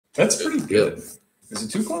That's pretty good. Is it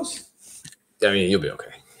too close? I mean, you'll be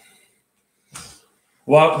okay.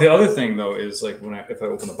 Well, the other thing though is like if I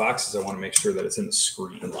open the boxes, I want to make sure that it's in the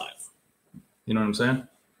screen live. You know what I'm saying?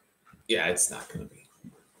 Yeah, it's not going to be.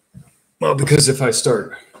 Well, because if I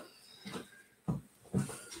start,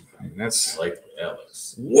 that's like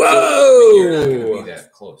Alex. Whoa! You're not going to be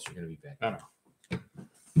that close. You're going to be back. I know.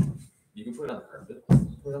 You can put it on the carpet.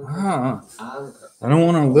 I don't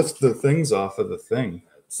want to lift the things off of the thing.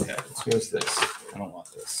 Yeah, Here's this. I don't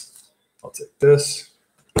want this. I'll take this.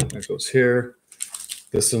 That goes here.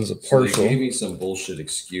 This one's a partial. So they gave me some bullshit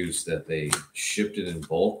excuse that they shipped it in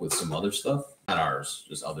bulk with some other stuff. Not ours,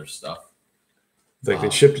 just other stuff. Like they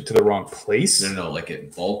shipped it to the wrong place? No. Like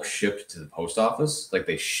it bulk shipped to the post office. Like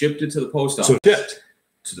they shipped it to the post office. So shipped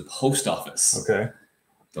to the post office. Okay.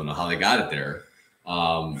 Don't know how they got it there.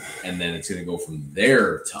 And then it's going to go from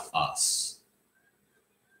there to us.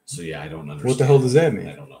 So yeah, I don't understand. What the hell does that mean?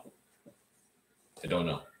 I don't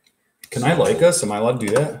know. Can I like us? Am I allowed to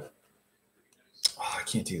do that? Oh, I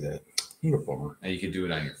can't do that. I'm a bummer. Now you can do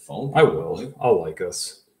it on your phone. I will. I'll like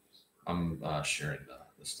us. I'm sharing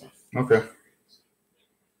the stuff. Okay.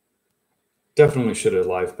 Definitely should have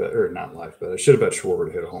live bet, or not live bet. I should have bet Schwarber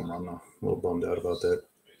to hit a home run though. A little bummed out about that.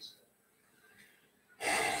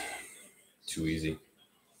 Too easy.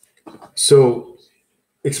 So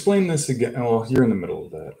explain this again. Well, you're in the middle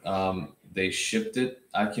of that. They shipped it.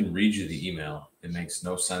 I can read you the email. It makes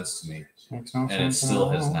no sense to me. Makes no and sense it still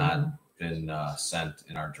has not been sent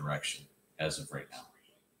in our direction as of right now.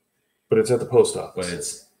 But it's at the post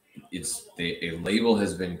office. But a label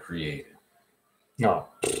has been created. No.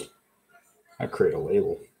 I create a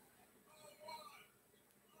label.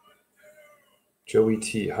 Joey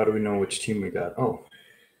T. How do we know which team we got? Oh.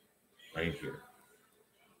 Right here.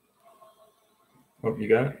 Oh, you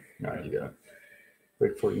got it? All right, you got it.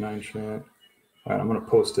 Break 49 shot. All right, I'm going to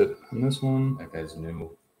post it on this one. That guy's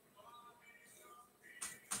new.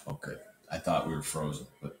 Okay. I thought we were frozen,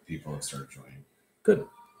 but people have started joining. Good.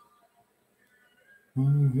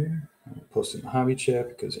 Here. I'll post it in the hobby chat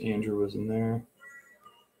because Andrew was in there.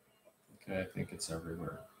 Okay, I think it's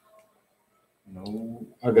everywhere. No.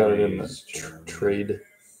 I got it in the trade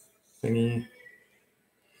thingy.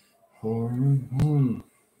 4,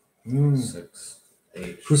 6,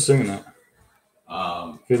 8. Who's singing that?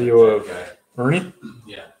 Video of Ernie?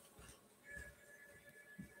 Yeah.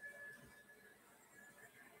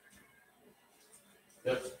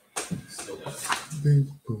 Yep. Still got it.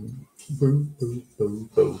 Boom, boom, boom, boom, boom,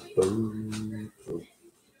 boom, boom, boom.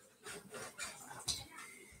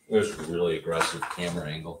 There's a really aggressive camera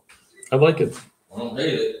angle. I like it. I don't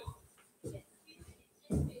hate it.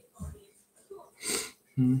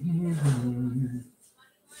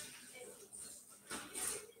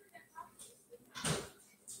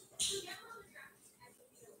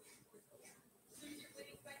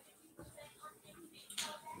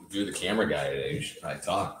 You're the camera guy today. You should probably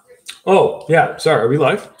talk. Oh, yeah. Sorry. Are we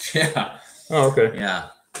live? Yeah. Oh, okay. Yeah.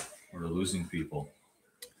 We're losing people.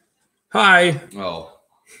 Hi. Oh.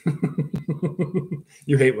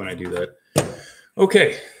 You hate when I do that.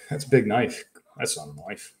 Okay. That's a big knife. That's not a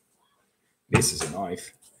knife. This is a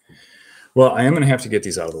knife. Well, I am going to have to get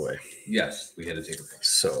these out of the way. Yes. We had to take a break.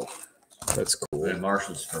 So that's cool. And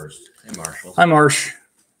Marshall's first. Hey, Marshall. Hi, Marsh.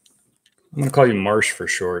 I'm going to call you Marsh for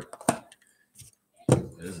short.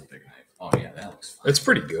 It is a big knife. Oh, yeah. That looks fun. It's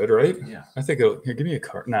pretty good, right? Yeah. I think it'll. Here, give me a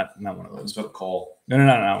card. Not one of those. What's up, Cole? No,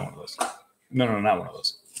 not one of those. No, not one of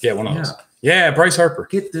those. Yeah, one of those. Yeah, Bryce Harper.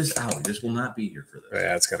 Get this out. This will not be here for this.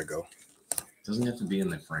 Yeah, it's got to go. It doesn't have to be in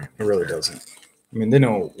the frame. It really doesn't. I mean, they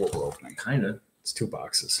know what we're opening. Kind of. It's 2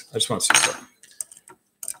 boxes. I just want to see something.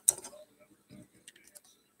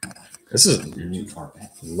 This is You're too far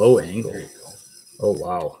back. low angle. There you go. Oh,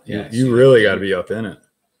 wow. Yeah, you really got to be up in it.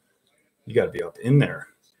 You got to be up in there.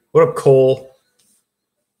 What up, Cole?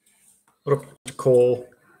 What up, Cole?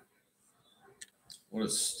 What a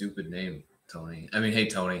stupid name, Tony. I mean, hey,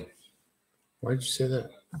 Tony. Why did you say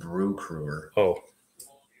that? Brew Crewer. Oh.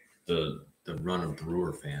 The run of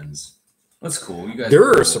Brewer fans. That's cool. You guys. There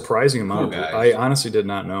are cool. a surprising amount of. Guys. I honestly did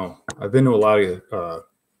not know. I've been to a lot of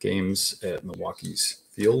games at Milwaukee's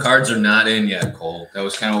field. Cards are not in yet, Cole. That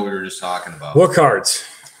was kind of what we were just talking about. What cards?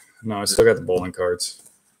 No, I still got the bowling cards.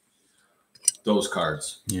 Those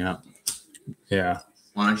cards. Yeah. Yeah.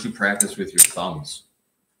 Why don't you practice with your thumbs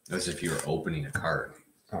as if you were opening a card?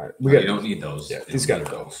 All right. You don't need those. Yeah, You these don't got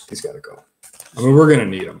to need go. those. These got to go. I mean, we're going to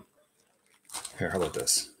need them. Here, how about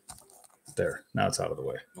this? There. Now it's out of the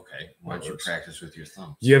way. Okay. Why don't you practice with your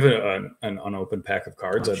thumbs? Do you have an unopened pack of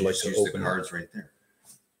cards? I'd like to use open the cards right there.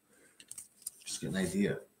 Just get an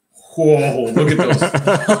idea. Whoa! Look at those.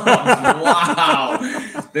 Wow!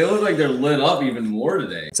 They look like they're lit up even more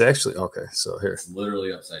today. It's actually okay. So here, It's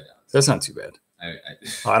literally upside down. that's not too bad. I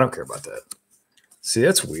I don't care about that. See,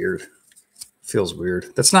 that's weird. Feels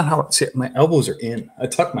weird. That's not how. See, my elbows are in. I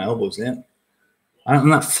tuck my elbows in. I'm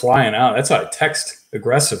not flying out. That's how I text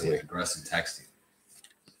aggressively. aggressive texting.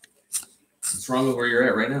 What's wrong with where you're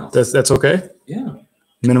at right now? That's okay. Yeah.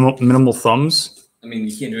 Minimal thumbs. I mean,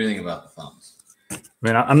 you can't do anything about the thumbs.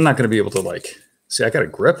 Man, I'm not going to be able to like. See, I got to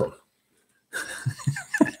grip them.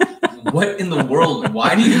 What in the world?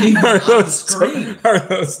 Why do you need them on the screen? Are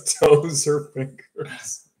those toes or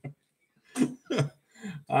fingers?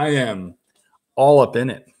 I am all up in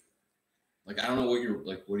it. Like, I don't know what you're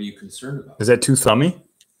like. What are you concerned about? Is that too thummy?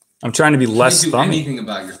 I'm trying to be You less can't do thummy. anything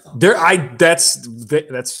about your thumbs.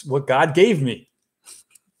 That's what God gave me.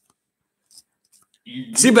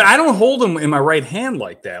 You- See, but I don't hold them in my right hand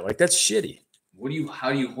like that. Like that's shitty.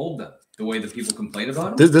 How do you hold them? The way that people complain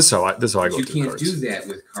about them? This is how I go You through can't cards. do that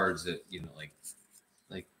with cards that,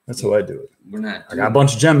 like That's how I do it. we're not. I got a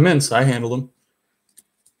bunch of gem mints. I handle them.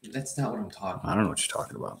 That's not what I'm talking about. I don't know what you're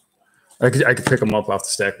talking about. I could pick them up off the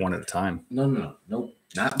stack one at a time. No. Nope.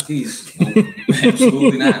 Not with these. Nope.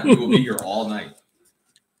 Absolutely not. We will be here all night.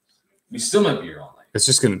 We still might be here all night. It's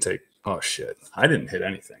just gonna take. Oh shit! I didn't hit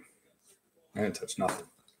anything. I didn't touch nothing.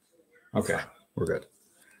 Okay, we're good.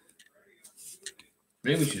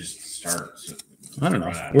 Maybe we should just start. I don't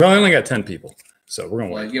know. We only got 10 people, so we're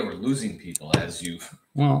gonna Well, wait. yeah, we're losing people as you.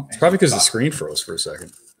 Well, it's probably because the screen froze for a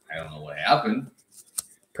second. I don't know what happened.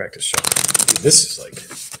 Practice shot. Dude, this is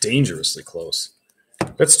like dangerously close.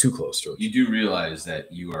 That's too close, George. You do realize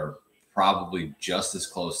that you are probably just as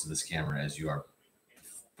close to this camera as you are,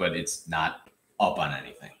 but it's not up on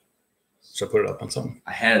anything. Should I put it up on something?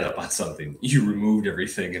 I had it up on something. You removed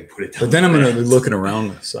everything and put it down. But then I'm gonna be looking around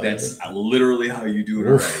the side. That's literally how you do it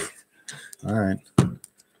Oof. already. All right.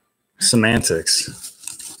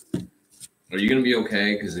 Semantics. Are you gonna be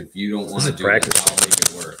okay? Because if you don't want This to is do practice. it, I'll make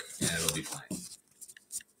it work and it'll be fine.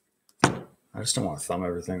 I just don't want to thumb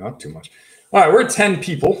everything up too much. All right, we're at 10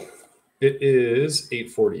 people. It is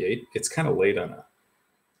 8:48. It's kind of late on a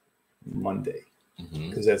Monday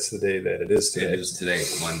because that's the day that it is today. It is today,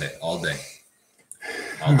 Monday, all day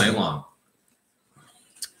long.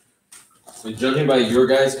 So judging by your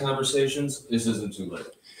guys' conversations, this isn't too late.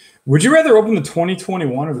 Would you rather open the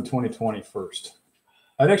 2021 or the 2020 first?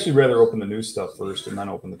 I'd actually rather open the new stuff first and then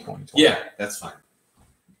open the 2020. Yeah, that's fine.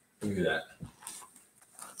 We can do that.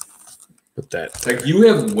 But that Like you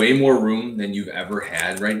have way more room than you've ever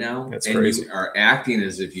had right now. That's and crazy. You are acting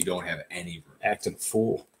as if you don't have any room. acting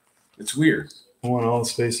fool. It's weird. I want all the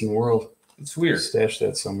space in the world. It's weird. Stash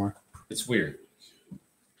that somewhere. It's weird.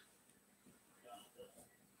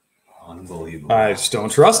 Unbelievable. I just don't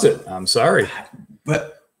trust it. I'm sorry.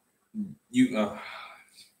 But you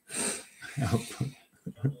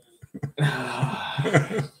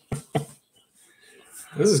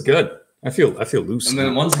This is good. I feel loose. and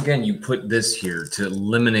then once again you put this here to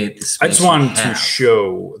eliminate the space. I just wanted you to have.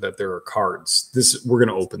 show that there are cards. We're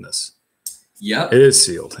gonna open this. Yep. It is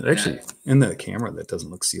sealed. It actually, in the camera, that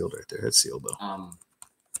doesn't look sealed right there. It's sealed though.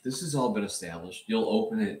 This has all been established. You'll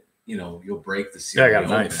open it, you'll break the seal. Yeah, I got a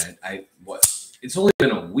You'll knife. open it. It's only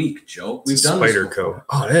been a week, Joe. We've It's a done spider this before. coat.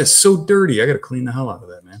 Oh, that is so dirty. I gotta clean the hell out of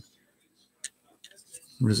that, man.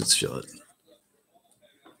 Where does it show it?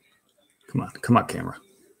 Come on, camera.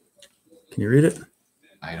 Can you read it?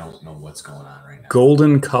 I don't know what's going on right now.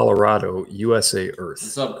 Golden, Colorado, USA Earth.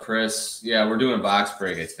 What's up, Chris? Yeah, we're doing a box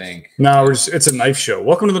break, I think. No, it's a knife show.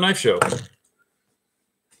 Welcome to the knife show.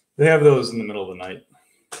 They have those in the middle of the night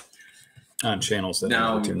on channels that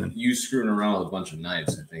Now, never tune in. you screwing around with a bunch of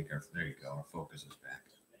knives, I think. There you go. Our focus is back.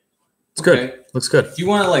 It's Okay. good. Looks good. Do you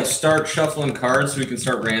want to start shuffling cards so we can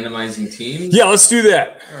start randomizing teams? Yeah, let's do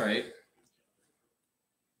that. All right.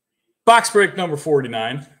 Box break number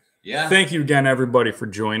 49. Yeah. Thank you again, everybody, for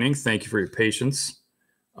joining. Thank you for your patience.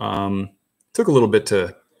 Took a little bit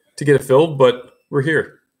to get it filled, but we're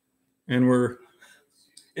here, and we're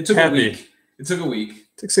It took happy. a week. It took a week.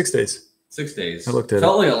 took 6 days. 6 days. I looked at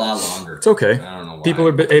Felt like a lot longer. It's okay. I don't know why. People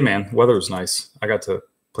are. Hey, man, weather was nice. I got to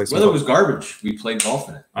play some. Weather golf. was garbage. We played golf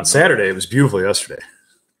in it. On Saturday. It was beautiful yesterday.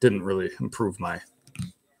 Didn't really improve my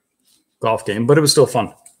golf game, but it was still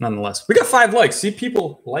fun nonetheless. We got 5 likes. See,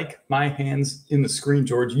 people like my hands in the screen,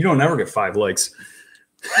 George. You don't ever get 5 likes.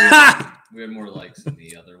 We had more likes than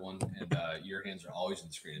the other one, and your hands are always on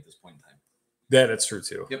the screen at this point in time. That's true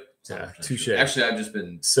too. Yep. Yeah, 100% touche. true. Actually, I've just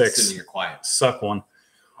been 6. sitting here quiet. Suck one.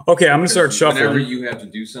 Okay, I'm gonna start shuffling. Whenever you have to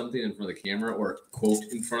do something in front of the camera or quote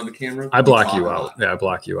in front of the camera, I block talk you a out. lot. Yeah, I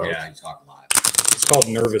block you out. Yeah, you talk a lot. It's called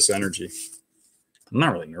nervous energy. I'm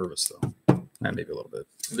not really nervous though. Maybe a little bit.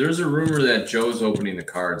 There's a rumor that Joe's opening the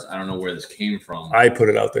cards. I don't know where this came from. I put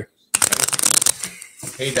it out there.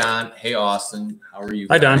 Hey, Don. Hey, Austin. How are you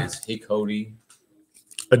Hi, Don. guys? Hey, Cody.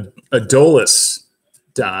 Adolis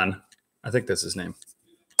Don. I think that's his name.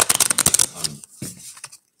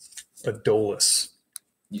 Adolis.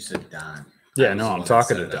 You said Don. Yeah, no, I'm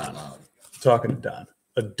talking to Don. Talking to Don.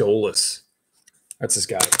 Adolis. That's this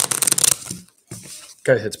guy.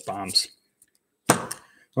 Guy hits bombs. Want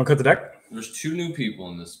to cut the deck? There's 2 new people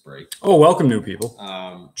in this break. Oh, welcome, new people.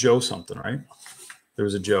 Um, Joe something, right? There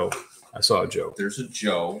was a Joe. I saw a Joe. There's a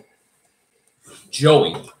Joe.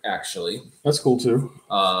 Joey, actually. That's cool, too.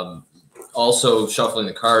 Also, shuffling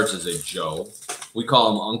the cards is a Joe. We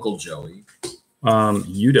call him Uncle Joey.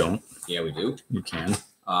 You don't. Yeah, we do. You can.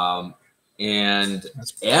 And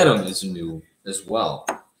Adam is new as well.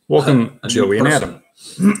 Welcome, Joey and Adam.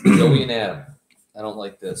 Joey and Adam. I don't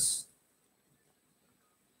like this.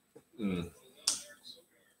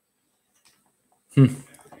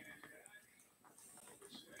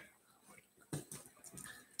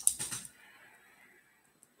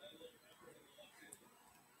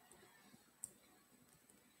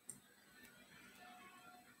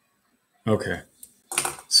 Okay.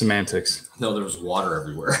 Semantics. No, there was water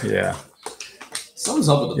everywhere. Yeah. Something's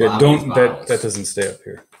up with the Yeah, bottom of don't these that bottles. that doesn't stay up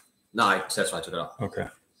here. No, that's why I took it off. Okay.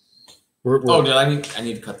 Oh, did I need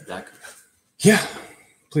to cut the deck? Yeah.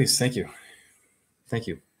 Please, thank you. Thank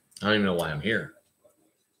you. I don't even know why I'm here.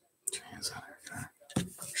 Get your hands on it.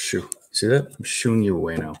 Shoo. See that? I'm shooing you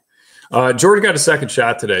away now. George got a second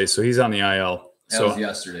shot today, so he's on the IL. That was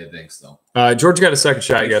yesterday, thanks, though. George got a second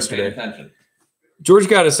shot Thanks for paying yesterday. attention. George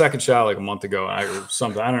got a second shot like a month ago, or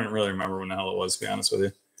something. I don't really remember when the hell it was, to be honest with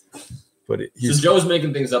you. But he's So Joe's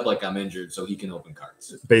making things up like I'm injured so he can open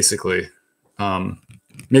cards. basically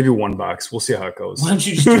maybe one box. We'll see how it goes. Why don't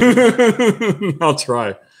you just do I'll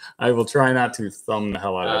try. I will try not to thumb the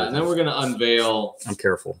hell out of it. and then we're going to unveil I'm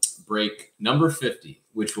careful. break number 50,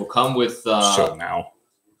 which will come with Show now.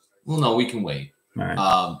 well, no, we can wait. All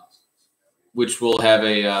right. Which will have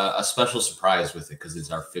a special surprise with it because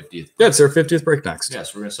it's our 50th. Yeah, it's our 50th break next.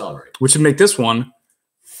 Yes, we're going to celebrate. Which would make this one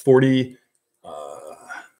 49.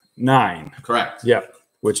 Correct. Yeah,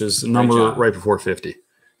 which is the number job. right before 50.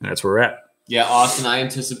 And that's where we're at. Yeah, Austin, I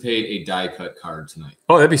anticipate a die cut card tonight.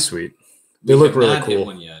 Oh, that'd be sweet. They We look have really not hit cool.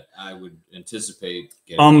 one yet. I would anticipate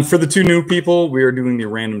getting For the 2 new people, we are doing the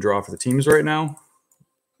random draw for the teams right now.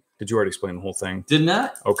 Did you already explain the whole thing? Did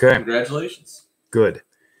not. Okay, Congratulations. good.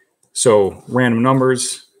 So random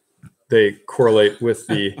numbers, they correlate with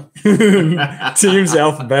the teams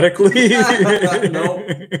alphabetically.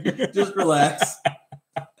 Nope. Just relax.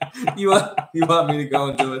 You want me to go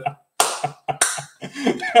and do it?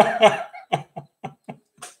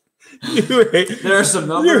 You hate. There are some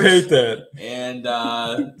numbers. You hate that. And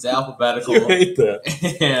it's alphabetical. You hate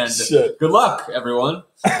that. And Shit. good luck, everyone.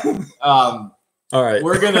 All right.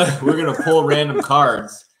 We're gonna pull random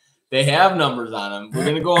cards. They have numbers on them. We're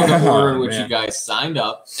gonna go on the order in which man. you guys signed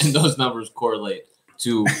up, and those numbers correlate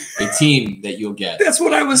to a team that you'll get. That's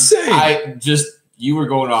what I was saying. You were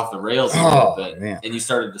going off the rails a little Oh, bit, man. and you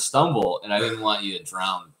started to stumble, and I didn't want you to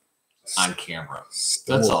drown on camera.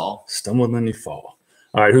 Stumble, That's all. Stumble and then you fall.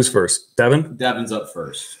 All right, who's first? Devin? Devin's up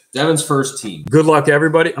first. Devin's first team. Good luck,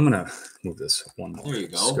 everybody. I'm going to move this one more. There you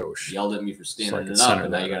go. Skosh. Yelled at me for standing So I can it up, center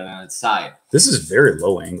and now that you got it on its side. This is very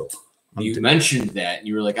low angle. You mentioned that, and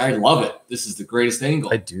you were like, I love it. This is the greatest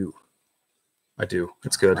angle. I do.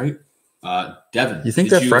 It's good. Right? Devin. You think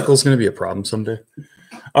did that freckle's going to be a problem someday?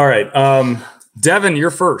 All right. Devin,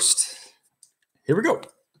 you're first. Here we go.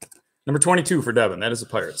 Number 22 for Devin. That is the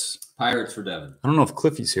Pirates. Pirates for Devin. I don't know if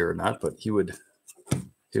Cliffy's here or not, but he'd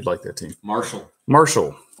like that team. Marshall.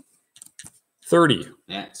 30.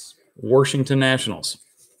 Nats. Washington Nationals.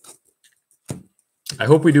 I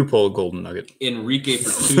hope we do pull a golden nugget. Enrique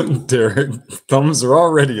for 2. Derek, thumbs are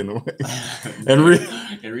already in the way.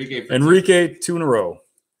 Enrique, 2 in a row.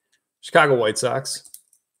 Chicago White Sox.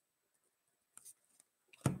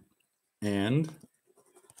 And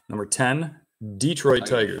number 10, Detroit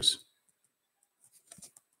Tigers.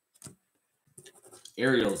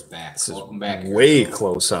 Ariel's back. This is Welcome back. way Ariel.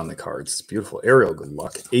 close on the cards. It's beautiful. Ariel, good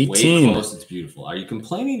luck. Way 18, close. It's beautiful. Are you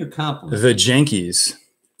complaining or complimenting? the Yankees.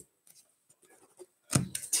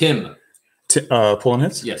 Tim. Pulling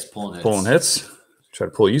hits? Yes, pulling hits. Pulling hits. Try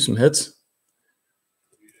to pull you some hits.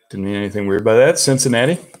 Didn't mean anything weird by that.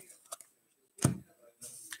 Cincinnati.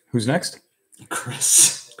 Who's next?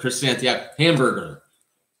 Chris Santiago. Hamburger.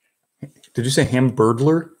 Did you say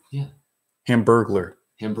Hamburglar? Yeah. Hamburglar.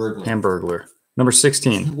 Hamburglar. Number Isn't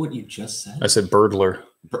 16. that what you just said? I said Birdler.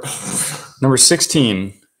 Number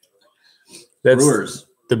 16. That's Brewers.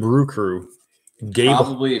 the Brew Crew. Gabe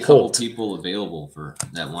Probably a couple Holt. people available for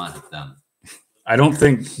that want them. I don't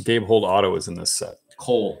think Gabe Holt auto is in this set.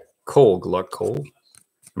 Cole. Cole, good luck, Cole.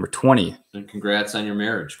 Number 20. And congrats on your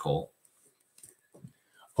marriage, Cole.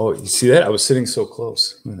 Oh, you see that? I was sitting so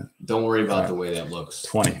close. Don't worry about the way that looks.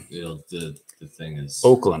 20. The thing is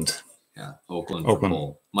Oakland. Yeah, Oakland. For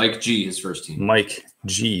Cole. Mike G, his first team. Mike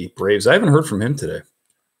G, Braves. I haven't heard from him today.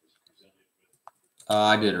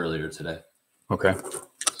 I did earlier today. Okay.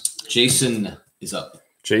 Jason is up.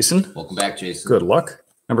 Jason? Welcome back, Jason. Good luck.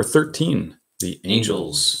 Number 13, the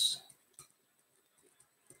Angels.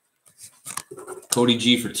 Cody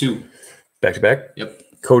G for 2. Back to back? Yep.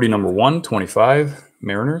 Cody number 1, 25,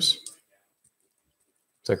 Mariners.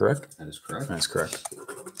 Is that correct? That is correct. That's correct.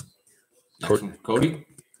 Cody?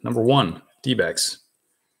 Number 1, D-backs.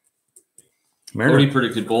 Cody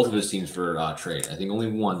predicted both of his teams for trade. I think only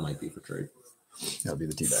one might be for trade. That'll be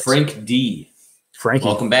the D-backs. Frank D. Frankie.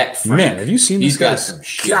 Welcome back, Frank. Man, have you seen He's got guys? some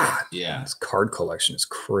shit. God. Yeah. His card collection is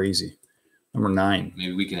crazy. Number 9.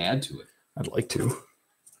 Maybe we can add to it. I'd like to.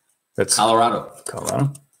 That's Colorado.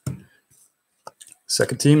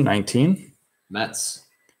 Second team, 19. Mets.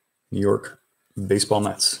 New York Baseball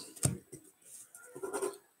Mets.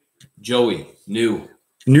 Joey. New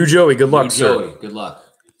Joey. Good luck, sir. Joey. Good luck.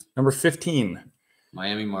 Number 15.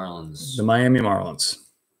 Miami Marlins. The Miami Marlins.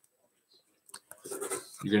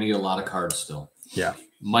 You're going to get a lot of cards still. Yeah.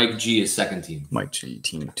 Mike G is second team. Mike G,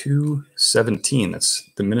 team 217. That's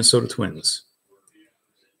the Minnesota Twins.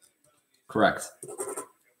 Correct.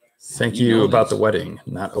 Thank you about the wedding,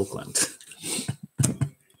 not Oakland.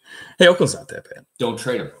 Hey, Oakland's not that bad. Don't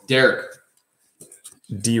trade him. Derek.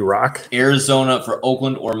 D-Rock. Arizona for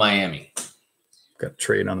Oakland or Miami. Got a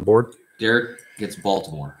trade on the board. Derek gets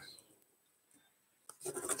Baltimore.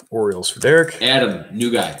 Orioles for Derek. Adam,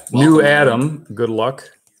 new guy. New Adam. Good luck.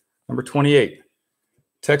 Number 28.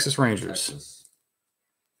 Texas Rangers. Texas.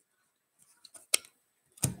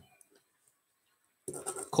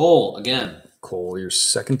 Cole again. Cole, your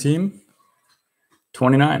second team.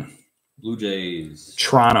 29. Blue Jays.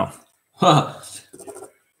 Toronto. Huh.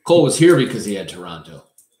 Cole was here because he had Toronto.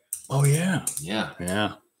 Oh, yeah. Yeah.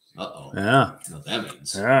 Yeah. Uh-oh. Yeah. I don't know what that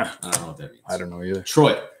means. Yeah. I don't know what that means. I don't know either.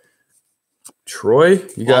 Troy.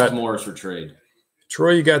 You got Baltimore's for trade.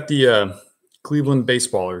 Troy, you got the Cleveland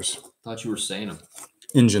Baseballers. Thought you were saying them.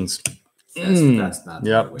 Engines. That's not.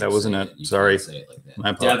 Yep, that wasn't it. Sorry. Say it like that. My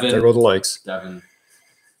apologies. Devin. There go the likes.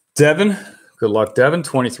 Devin. Good luck, Devin.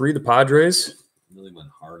 23, the Padres. Really went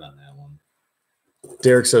hard on that one.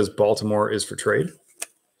 Derek says Baltimore is for trade.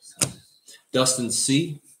 Dustin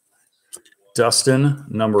C. Dustin,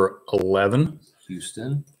 number 11.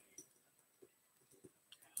 Houston.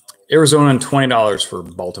 Arizona and $20 for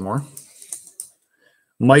Baltimore.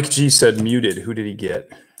 Mike G said muted. Who did he get?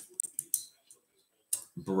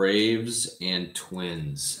 Braves and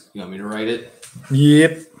Twins. You want me to write it?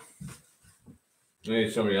 Yep.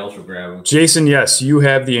 Maybe somebody else will grab them. Jason, yes, you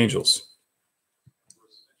have the Angels.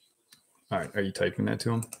 All right, are you typing that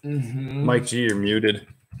to him? Mm-hmm. Mike G, you're muted.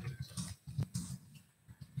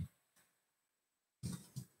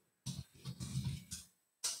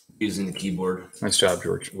 Using the keyboard. Nice job,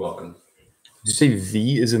 George. You're welcome. Did you say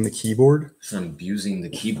V is in the keyboard? I'm abusing the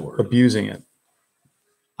keyboard. Abusing it.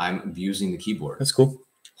 I'm abusing the keyboard. That's cool.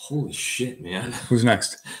 Holy shit, man. Who's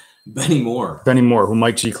next? Benny Moore. Benny Moore, who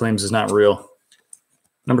Mike G claims is not real.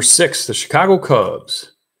 Number 6, the Chicago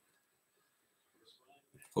Cubs.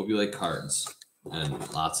 Hope you like cards. And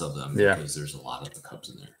lots of them. Yeah. Because there's a lot of the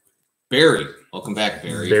Cubs in there. Barry. Welcome back,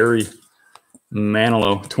 Barry. Barry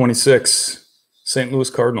Manilow, 26. St. Louis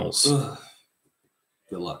Cardinals. Ugh.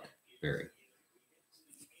 Good luck, Barry.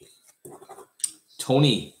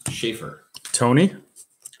 Tony Schaefer. Tony.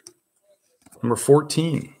 Number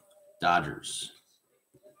 14. Dodgers.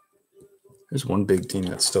 There's one big team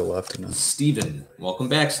that's still left in this. Steven. Welcome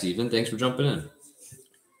back, Steven. Thanks for jumping in.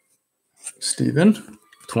 Steven.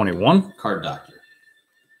 21. Card Doctor.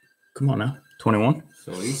 Come on now. 21.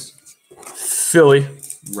 Phillies. Philly.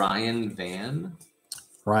 Ryan Van.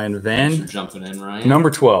 Ryan Thanks Van. for jumping in, Ryan.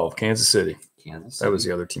 Number 12. Kansas City. Kansas City. That was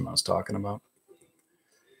the other team I was talking about.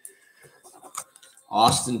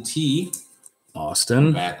 Austin T.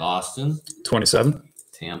 Austin. Back Austin. 27.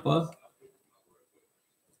 Tampa.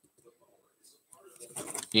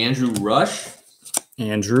 Andrew Rush.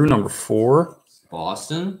 Andrew, number 4.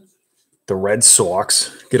 Boston. The Red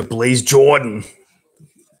Sox. Get a Blaze Jordan.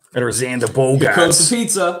 Or Xander Bogaerts. Here comes the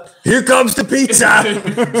pizza. Here comes the pizza.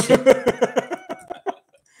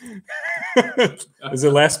 Is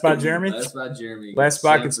it last spot, Jeremy? Last spot, Jeremy. Last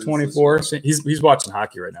spot San gets Francisco. 24. He's watching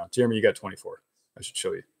hockey right now. Jeremy, you got 24. I should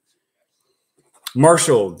show you.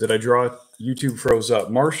 Marshall, did I draw? YouTube froze up.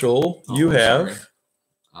 Marshall, you have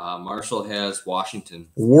Marshall has Washington.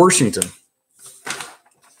 Washington.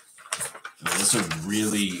 This is a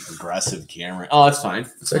really aggressive camera. Oh, it's fine.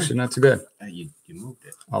 It's actually not too bad. You moved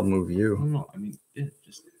it. I'll move you. No, I mean, I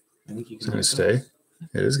think you can. It's going to stay.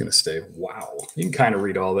 It is going to stay. Wow. You can kind of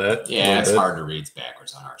read all that. Yeah, it's hard to read. It's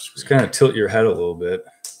backwards on our screen. Just kind of tilt your head a little bit.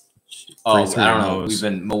 Oh, I don't know. We've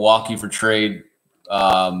been Milwaukee for trade.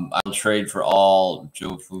 I'll trade for all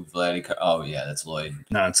Joe Vladdy. Oh, yeah, that's Lloyd.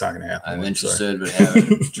 No, it's not going to happen. I'm interested, but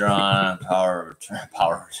haven't drawn power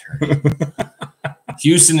return.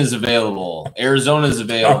 Houston is available. Arizona is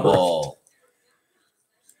available.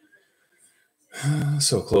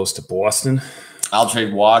 So close to Boston. I'll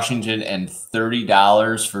trade Washington and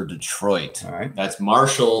 $30 for Detroit. All right. That's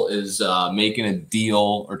Marshall is making a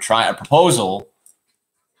deal or a proposal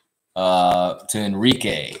to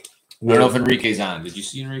Enrique. I don't know if Enrique's on. Did you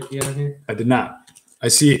see Enrique out here? I did not. I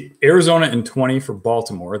see Arizona and 20 for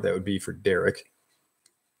Baltimore. That would be for Derek.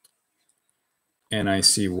 And I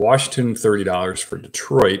see Washington, $30 for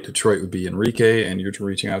Detroit. Detroit would be Enrique, and you're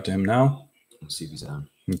reaching out to him now. Let's see if he's on.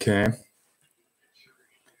 Okay.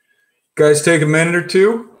 Guys, take a minute or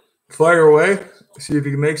two. Fire away. See if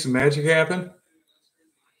you can make some magic happen.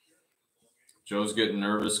 Joe's getting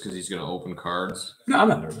nervous because he's going to open cards. No, I'm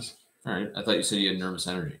not nervous. All right. I thought you said you had nervous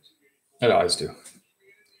energy. I always do.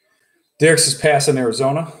 Derek's is passing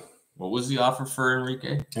Arizona. What was the offer for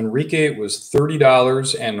Enrique? Enrique was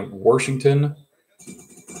 $30 and Washington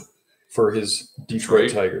for his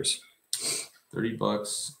Detroit Tigers.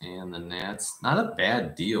 $30 and the Nats. Not a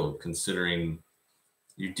bad deal considering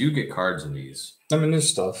you do get cards in these. I mean, there's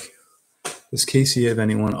stuff. Does Casey have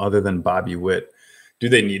anyone other than Bobby Witt? Do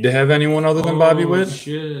they need to have anyone other than Bobby Witt?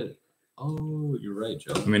 Shit. Oh, you're right,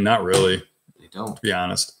 Joe. I mean, not really. They don't. To be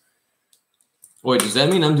honest. Wait, does that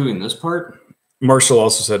mean I'm doing this part? Marshall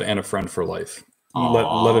also said, and a friend for life.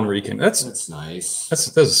 Let Enrique. That's nice.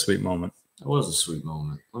 That's a sweet moment. That was a sweet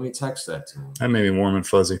moment. Let me text that to him. That made me warm and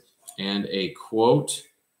fuzzy. And a quote.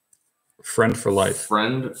 Friend for life.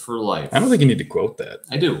 Friend for life. I don't think you need to quote that.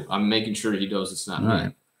 I do. I'm making sure he knows it's not me.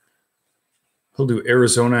 Right. He'll do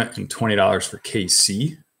Arizona and $20 for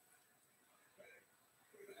KC.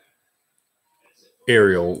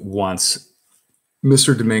 Ariel wants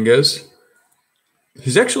Mr. Dominguez. He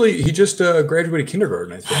just graduated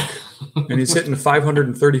kindergarten, I think. And he's hitting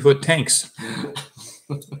 530-foot tanks.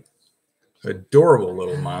 Adorable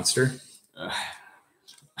little monster.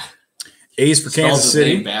 A's for Kansas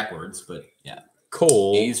City. Name backwards, but yeah.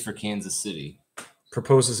 Cole. A's for Kansas City.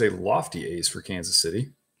 Proposes a lofty A's for Kansas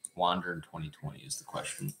City. Wander in 2020 is the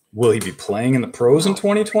question. Will he be playing in the pros in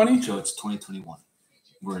 2020? Joe, it's 2021.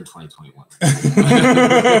 We're in 2021.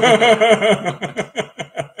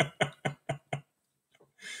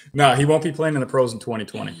 No, he won't be playing in the pros in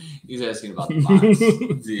 2020. He's asking about the box,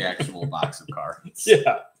 the actual box of cards.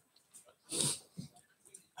 Yeah.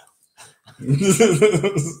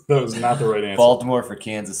 That was not the right answer. Baltimore for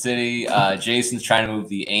Kansas City. Jason's trying to move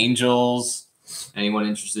the Angels. Anyone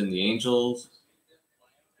interested in the Angels?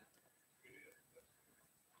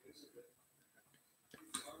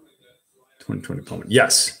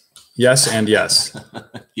 Yes. Yes and yes.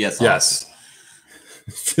 Yes. Yes.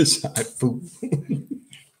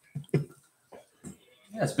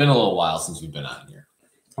 Yeah, it's been a little while since we've been on here.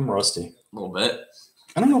 I'm rusty. A little bit.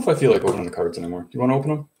 I don't know if I feel like opening the cards anymore. Do you want to open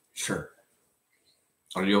them? Sure.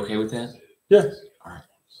 Are you okay with that? Yeah. All right.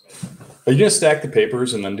 Are you going to stack the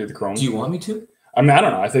papers and then do the chrome? Do you want me to? I mean, I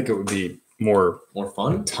don't know. I think it would be more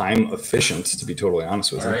fun, time efficient, to be totally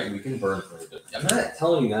honest with you. All right, we can burn for a bit. I'm not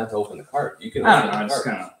telling you not to open the card. You can. I don't know. I just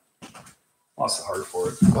kind of lost the heart for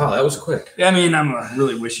it. Wow, that was quick. Yeah, I mean, I'm a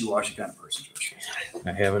really wishy-washy kind of person, Josh.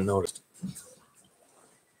 I haven't noticed.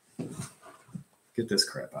 Get this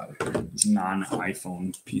crap out of here. This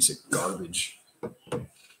non-iPhone piece of garbage.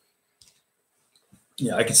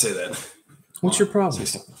 Yeah, I can say that. What's your problem?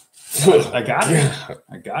 I got it.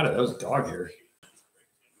 I got it. That was dog hair.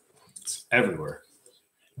 It's everywhere.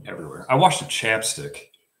 Everywhere. I washed a chapstick.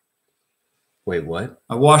 Wait, what?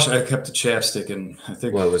 I kept the chapstick in, I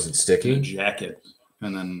think. What, was it sticky? In a jacket.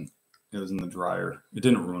 And then it was in the dryer. It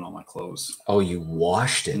didn't ruin all my clothes. Oh, you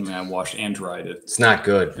washed it? I mean, I washed and dried it. It's not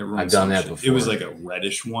good. I've done that before. It was like a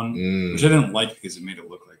reddish one, which I didn't like because it made it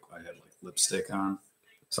look like I had like lipstick on.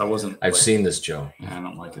 So I wasn't. I've seen this, Joe. Yeah, I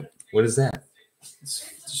don't like it. What is that? It's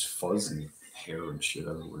just fuzz and hair and shit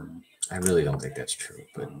everywhere. I really don't think that's true,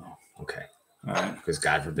 but okay. All right. Because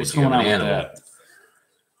God forbid What's you have going an on with animal. that?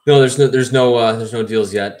 No, there's no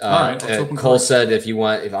deals yet. All right, let's open Cole cards. said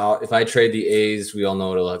if I trade the A's, we all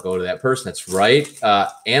know it'll go to that person. That's right.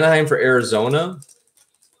 Anaheim for Arizona.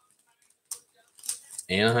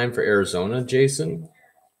 Anaheim for Arizona, Jason.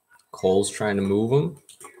 Cole's trying to move him.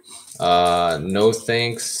 No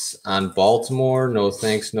thanks on Baltimore. No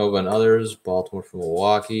thanks, Nova and others. Baltimore for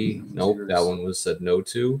Milwaukee. Nope, that one was said no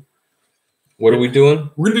to. What are we doing?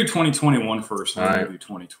 We're going to do 2021 first, and All then right. we'll do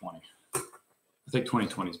 2020. I think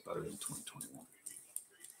 2020 is better than 2021.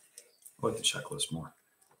 I like the checklist more.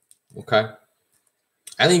 Okay.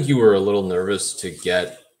 I think you were a little nervous to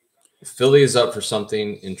get Philly is up for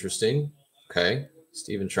something interesting. Okay.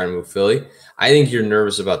 Steven trying to move Philly. I think you're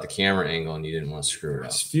nervous about the camera angle and you didn't want to screw it I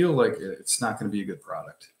up. just feel like it's not going to be a good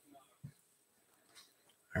product.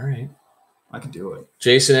 All right. I can do it.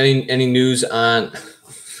 Jason, any news on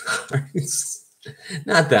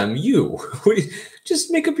not them, you.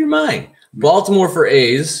 Just make up your mind. Baltimore for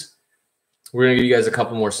A's. We're gonna give you guys a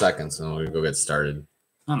couple more seconds and we're gonna go get started.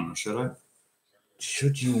 I don't know. Should I?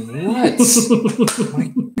 Should you what? Oh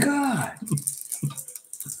my God.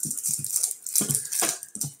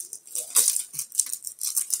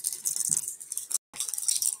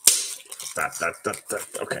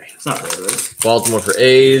 Okay. It's not bad, right? Baltimore for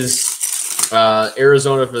A's.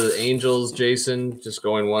 Arizona for the Angels. Jason, just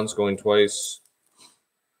going once, going twice.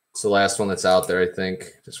 It's the last one that's out there, I think.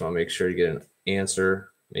 Just want to make sure you get an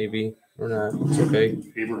answer, maybe or not. It's okay.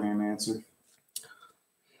 Abraham answer.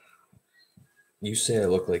 You say I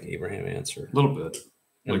look like Abraham Answer. A little bit.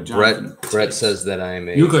 And Like Jonathan Brett Tapes. says that I am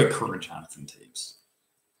a. You look like current Jonathan Tapes.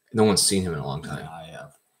 No one's seen him in a long Yeah, time. I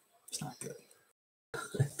have. It's not good.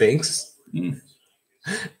 Thanks.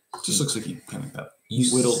 Just looks like he kind of got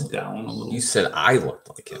You whittled down a little. You said I looked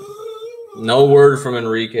like him. No word from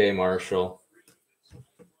Enrique Marshall.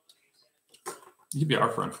 You could be our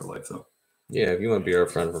friend for life, though. Yeah, if you want to be our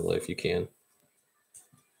friend for life, you can.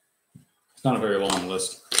 It's not a very long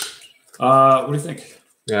list. What do you think?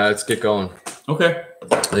 Yeah, let's get going. Okay.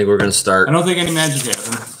 I think we're gonna start. I don't think any magic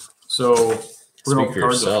happened. So we're going Speak to for open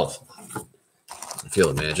cards up. yourself. I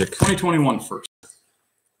feel the magic. 2021 first.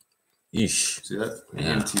 Yeesh. See that?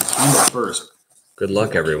 Yeah. NT first. Good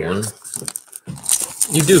luck, everyone.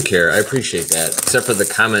 You do care. I appreciate that. Except for the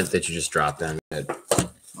comment that you just dropped on it.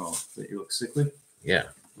 Oh, that you look sickly? Yeah.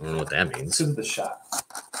 I don't know what that means. This is the shot.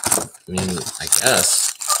 I mean, I guess.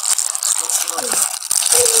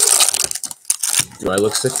 Do I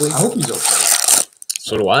look sickly? I hope he's okay.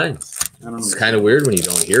 So do I. I don't know. It's kind of weird when you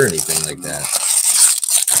don't hear anything like that.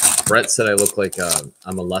 Brett said I look like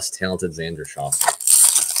I'm a less talented Xander Shaw.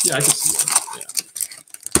 Yeah, I can see that. Yeah.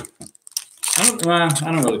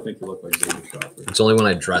 I don't really think you look like David Crawford. It's only when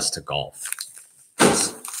I dress to golf.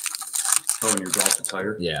 Oh, in your golf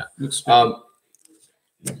attire? Yeah. Looks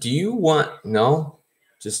Do you want no?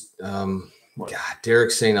 Just What? God,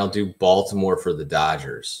 Derek's saying I'll do Baltimore for the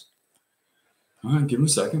Dodgers. All right, give him a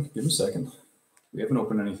second. Give him a second. We haven't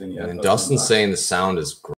opened anything yet. And Dustin's saying the sound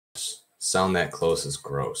is gross. Sound that close is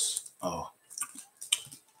gross. Oh. Do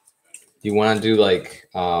you want to do like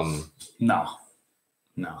No.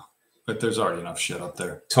 But there's already enough shit up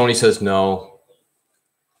there. Tony says no.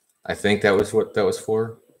 I think that was what that was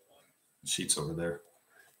for. Sheets over there.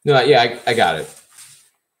 No, yeah, I got it.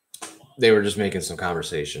 They were just making some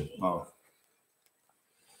conversation. Oh.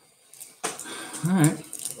 All right.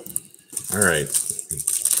 All right.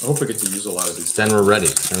 I hope I get to use a lot of these. Then we're ready.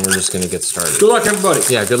 And we're just going to get started. Good luck, everybody.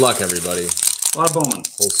 Yeah, good luck, everybody. A lot of Bowman.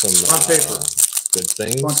 Wholesome On paper. good Bunch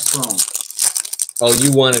things. of chrome. Oh,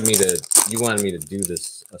 you wanted me to do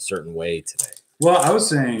this a certain way today. Well, I was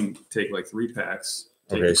saying take like 3 packs.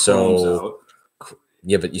 Take Okay, the so- chromes out.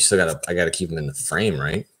 Yeah, but you still I gotta keep them in the frame,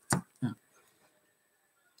 right? Yeah.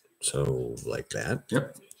 So like that.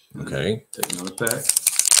 Yep. Okay. Take another pack.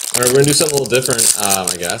 All right, we're gonna do something a little different,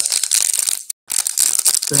 I guess.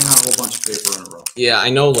 Staying on a whole bunch of paper in a row. Yeah, I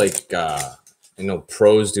know I know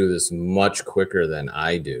pros do this much quicker than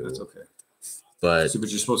I do. That's okay. But So, but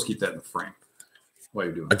you're supposed to keep that in the frame while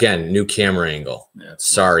you're doing it. again, new camera angle. Yeah, it's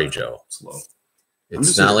Sorry, Joe. slow. It's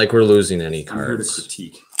just not here- like we're losing any I'm here to cards.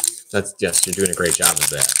 critique. That's yes, you're doing a great job of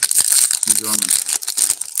that. New German.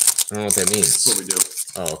 I don't know what that That's what means. we do.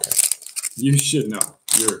 Oh, okay. You should know.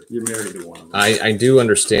 You're married to one of them. I do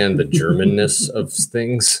understand the Germanness of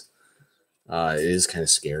things. It is kind of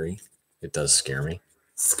scary. It does scare me.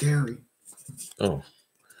 Scary. Oh,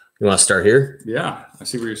 you want to start here? Yeah, I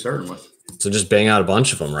see where you're starting with. So just bang out a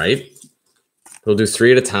bunch of them, right? We'll do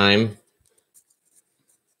 3 at a time.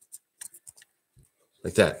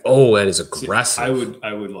 Like that. Oh, that is See, aggressive.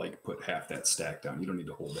 I would like put half that stack down. You don't need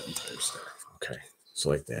to hold that entire stack. Okay. So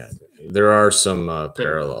like that. There are some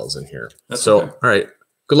parallels in here. That's so, okay. all right.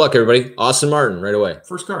 Good luck, everybody. Austin Martin, right away.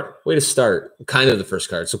 First card. Way to start. Kind of the first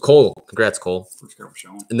card. So Cole, congrats, Cole. First card we're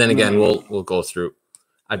showing. And then again, we'll go through.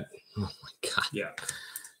 Oh my God. Yeah.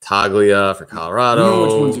 Taglia for I don't know which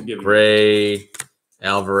Colorado. ones you're giving. Gray,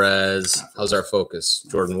 Alvarez. How's our focus?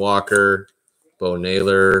 Jordan Walker, Bo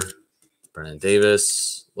Naylor, Brennan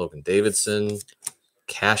Davis, Logan Davidson,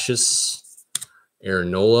 Cassius,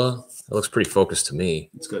 Aaron Nola. That looks pretty focused to me.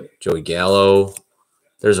 It's good. Joey Gallo.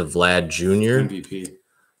 There's a Vlad Jr. MVP.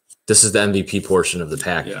 This is the MVP portion of the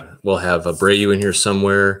pack. Yeah. We'll have Abreu in here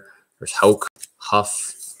somewhere. There's Hauk,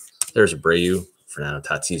 Huff. There's Abreu. Fernando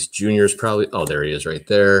Tatis Jr. is probably. Oh, there he is right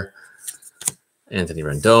there. Anthony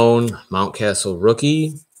Rendon, Mountcastle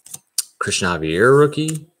rookie. Christian Javier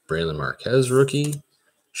rookie. Braylon Marquez rookie.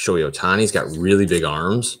 Shohei Ohtani's got really big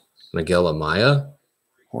arms. Miguel Amaya.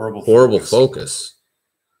 Horrible focus.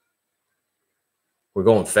 We're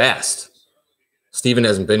going fast. Steven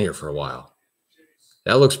hasn't been here for a while.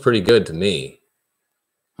 That looks pretty good to me.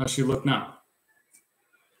 How's she look now?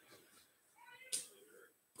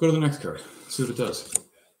 Go to the next card. See what it does.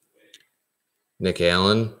 Nick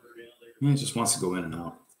Allen. It just wants to go in and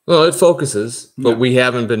out. Well, it focuses, but Yeah. we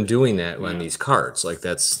haven't been doing that on Yeah. these cards. Like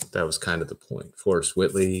that was kind of the point. Forrest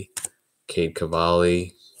Whitley, Cade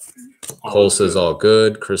Cavalli, Cole says all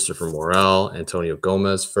good. Christopher Morel, Antonio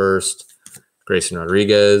Gomez first, Grayson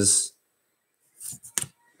Rodriguez,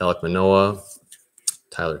 Alec Manoah,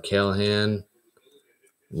 Tyler Callahan,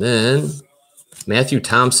 and then Matthew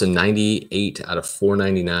Thompson, 98 out of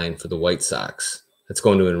 499 for the White Sox. That's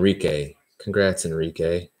going to Enrique. Congrats,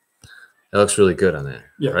 Enrique. That looks really good on that,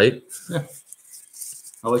 Yeah. right? Yeah.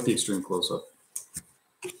 I like the extreme close-up.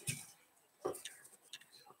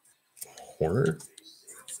 Horner?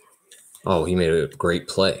 Oh, he made a great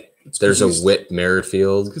play. It's 'cause There's a he's- Whit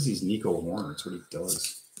Merrifield. Because he's Nico Horner. That's what he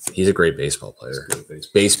does. He's a great baseball He's player. good at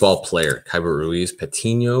baseball. Baseball player. Kyber Ruiz,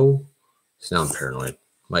 Patino. So now I'm paranoid.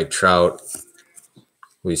 Mike Trout,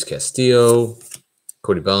 Luis Castillo,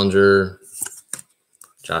 Cody Bellinger,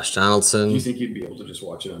 Josh Do Donaldson, you think you'd be able to just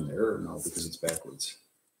watch it on there or no? Because it's backwards.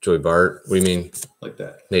 Joey Bart. What do you mean? Like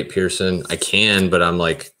that. Nate Pearson. I can, but I'm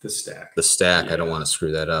like The stack. the stack. I don't Yeah. want to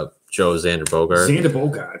screw that up. Joe Xander Bogart. Xander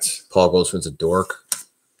Bogaerts. Paul Goldschmidt's a dork.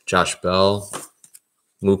 Josh Bell,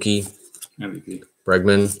 Mookie, MVP.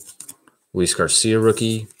 Bregman, Luis Garcia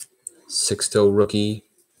rookie, Sixto rookie,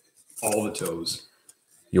 All the toes.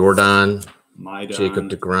 Jordan, Maidon. Jacob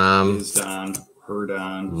DeGrom, Izdon.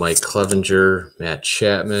 Herdon. Mike Clevenger, Matt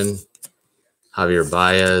Chapman, Javier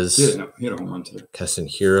Baez, He had a home run today. Keston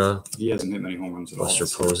Hira, He hasn't hit many home runs at all. Buster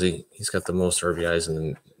this year. Posey. He's got the most RBIs in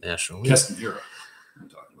the National League. Keston Hira. I'm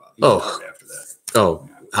talking about. He's Oh. right after that. Oh,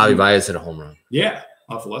 Javi Baez hit a home run. Yeah.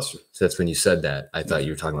 Off of Lester. So that's when you said that. I thought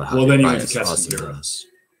you were talking about Well, Javier then he went Baez. to Keston Austin Hira. Dennis,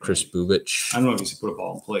 Chris Bubich, I don't know if he should put a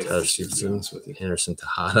ball in play. Tyler To be Stevenson, honest with you. Anderson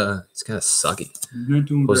Tejada. It's kind of sucky. He's not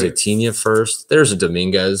doing Jose great. Tina first. There's a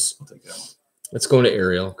Dominguez. I'll take that one. Let's go into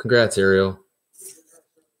Ariel. Congrats, Ariel.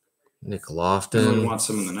 Nick I really Lofton, want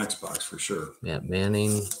some in the next box for sure. Matt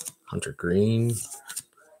Manning, Hunter Green,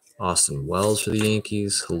 Austin Wells for the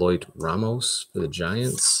Yankees, Eloy Ramos for the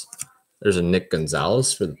Giants. There's a Nick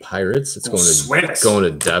Gonzalez for the Pirates. It's going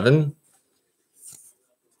to Devin.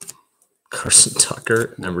 Carson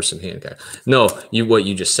Tucker, Emerson Hancock. No, what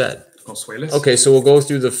you just said. Consuelos? Okay, so we'll go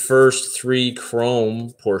through the first three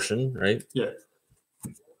Chrome portion, right? Yeah.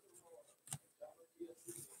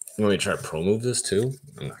 You want me to try to pro move this too?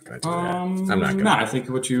 I'm not going to do that. I'm not going to. Nah, I think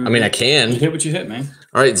what you. I mean, I can. You hit what you hit, man.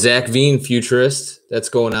 All right, Zach Veen, Futurist. That's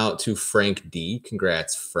going out to Frank D.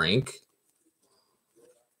 Congrats, Frank.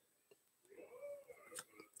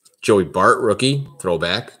 Joey Bart, rookie,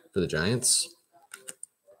 throwback for the Giants.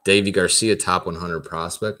 Davey Garcia, top 100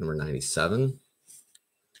 prospect, number 97.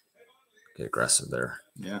 Get aggressive there.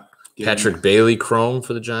 Yeah. Patrick Bailey, Chrome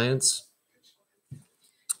for the Giants.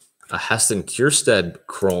 A Heston Kierstead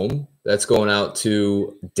Chrome. That's going out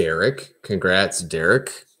to Derek. Congrats,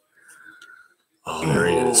 Derek. Oh, there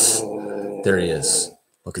he is. There he is.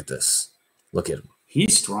 Look at this. Look at him.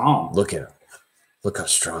 He's strong. Look at him. Look how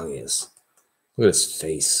strong he is. Look at his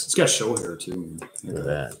face. He's got show hair too. Look at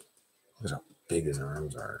that. Look at how big his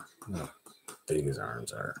arms are. Look how big his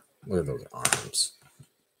arms are. Look at those arms.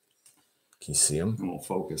 Can you see them? I won't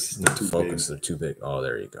focus. Not Too focus. big. They're too big. Oh,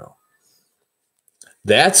 there you go.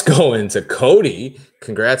 That's going to Cody.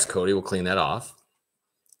 Congrats, Cody. We'll clean that off.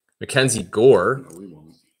 Mackenzie Gore. No, we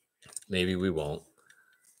won't. Maybe we won't.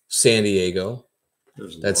 San Diego.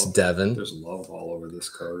 That's love. Devin. There's love all over this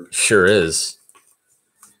card. Sure is.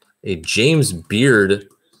 A James Beard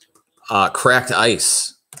cracked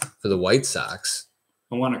ice for the White Sox.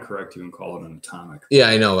 I want to correct you and call it an atomic. Yeah,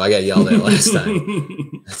 I know. I got yelled at last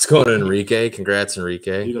time. Let's go to Enrique. Congrats, He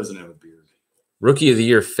Enrique. doesn't have a beard. Rookie of the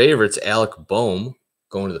Year favorites, Alec Boehm,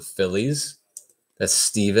 going to the Phillies. That's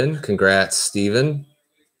Steven. Congrats, Steven.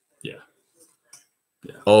 Yeah.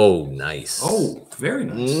 Yeah. Oh, nice. Oh, very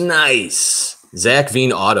nice. Nice. Zach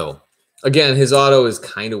Veen auto. Again, his auto is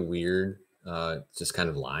kind of weird. Just kind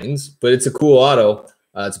of lines, but it's a cool auto.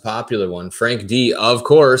 It's a popular one. Frank D, of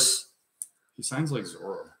course. He sounds like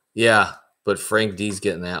Zorro. Yeah, but Frank D's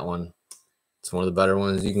getting that one. It's one of the better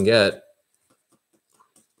ones you can get.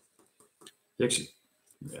 Actually,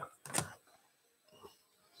 yeah.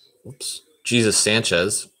 Whoops. Jesus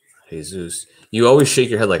Sanchez. Jesus. You always shake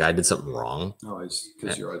your head like I did something wrong. No, it's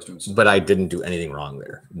because you're always doing stuff. But I didn't do anything wrong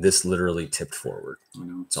there. This literally tipped forward. I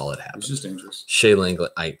know. That's all that happened. It's just dangerous. Shea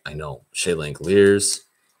Langoliers. I know. Shea Langoliers.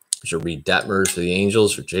 There's a Reed Detmers for the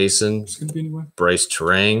Angels for Jason. It's going to be anyway. Bryce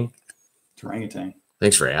Terang. Orangutan.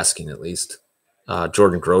 Thanks for asking, at least.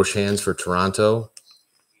 Jordan Groshans for Toronto.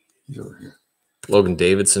 He's over here. Logan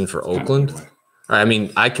Davidson for Oakland. Anyway. All right, I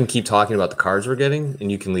mean, I can keep talking about the cards we're getting,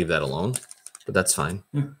 and you can leave that alone, but that's fine.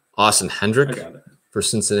 Yeah. Austin I Hendrick got it. for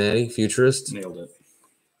Cincinnati, Futurist. Nailed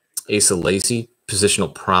it. Asa Lacey,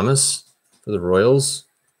 Positional Promise for the Royals.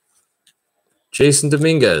 Jason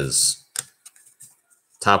Dominguez,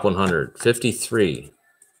 top 100, 53.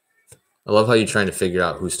 I love how you're trying to figure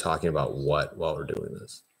out who's talking about what while we're doing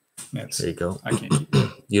this. Yes. There you go. I can't keep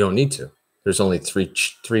it. You don't need to. There's only three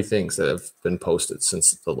things that have been posted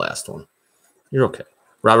since the last one. You're okay.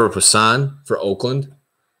 Robert Poussin for Oakland.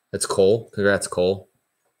 That's Cole. Congrats, Cole.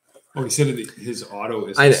 Oh, he said his auto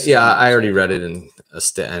is. I already read it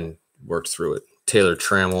and worked through it. Taylor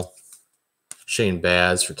Trammell, Shane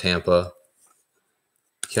Baz for Tampa,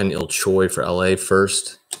 Ken Il-Choi for LA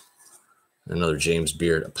first, another James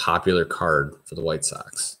Beard, a popular card for the White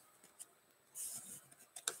Sox.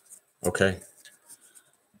 Okay.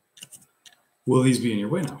 Will these be in your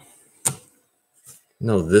way now?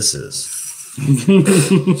 No, this is.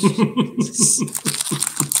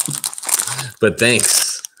 But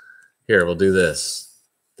thanks. Here, we'll do this.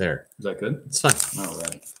 There. Is that good? It's fine. All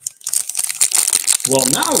right. Well,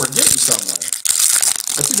 now we're getting somewhere.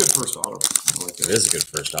 That's a good first auto. I like It that. is a good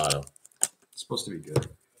first auto. It's supposed to be good.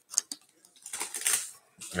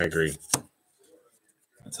 I agree.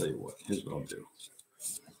 I'll tell you what. Here's what I'll do.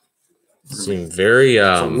 Seem very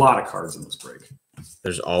There's a lot of cards in this break.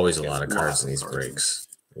 there's always a Yeah, lot of lots cards in of these cards. breaks.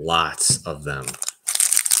 Lots of them.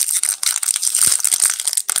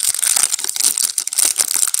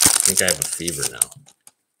 I think I have a fever now.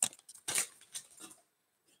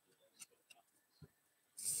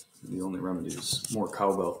 The only remedy is more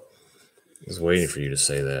cowbell. I was waiting for you to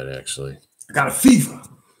say that, actually. I got a fever.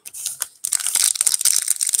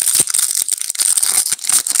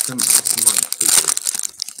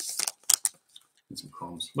 Need some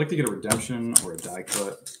chromes. I'd like to get a redemption or a die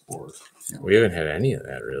cut or We haven't had any of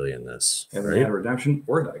that really in this. haven't Right? had a redemption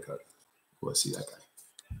or a die cut. Let's see that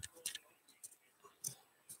guy.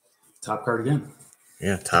 Top card again.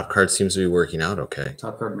 Yeah, top card seems to be working out okay.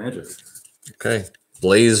 Top card magic. Okay.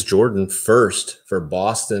 Blaze Jordan first for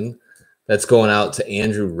Boston. That's going out to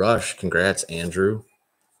Andrew Rush. Congrats, Andrew.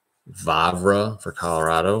 Vavra for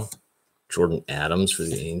Colorado. Jordan Adams for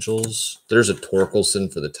the Angels. There's a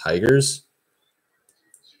Torkelson for the Tigers.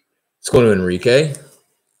 It's going to Enrique.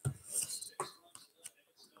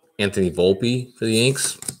 Anthony Volpe for the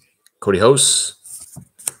Yanks. Cody Hose.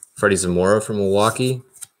 Freddie Zamora for Milwaukee.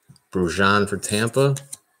 Brujan for Tampa.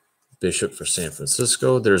 Bishop for San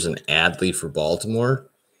Francisco. There's an Adley for Baltimore.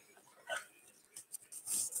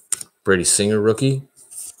 Brady Singer rookie.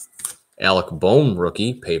 Alec Boehm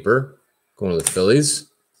rookie paper going to the Phillies.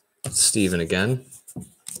 Steven again.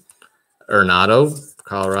 Arenado,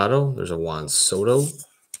 Colorado. There's a Juan Soto.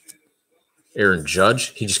 Aaron Judge.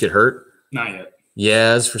 He just get hurt. Not yet.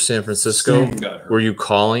 Yaz for San Francisco. Sam got hurt. Were you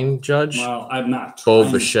calling Judge? Well, I'm not. Bo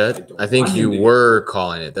trying- Bichette. don't I think want you him to get were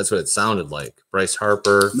calling it. That's what it sounded like. Bryce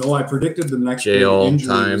Harper. No, I predicted the next Jail big injury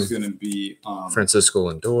time. was going to be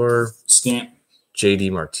Francisco Lindor. Stamp,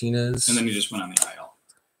 JD Martinez. and then he just went on the IL.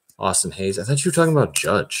 Austin Hayes. I thought you were talking about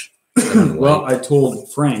Judge. Well, I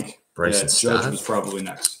told Frank Bryson that Judge Stott. was probably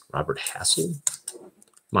next. Robert Hassel.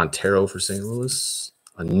 Montero for St. Louis.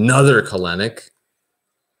 Another Kalenic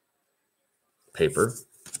paper.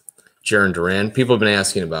 Jaron Duran. People have been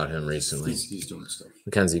asking about him recently. He's doing stuff.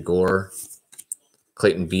 Mackenzie Gore.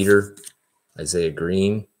 Clayton Beater. Isaiah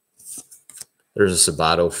Green. There's a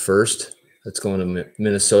Sabato first. That's going to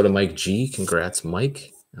Minnesota. Mike G. Congrats,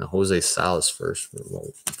 Mike. And Jose Salas first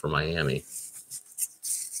for Miami.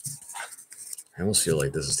 I almost feel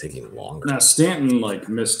like this is taking longer. Now Stanton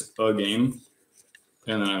missed a game,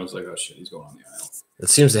 and then I was like, "Oh shit, he's going on the IL." It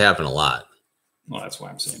seems to happen a lot. Well, that's why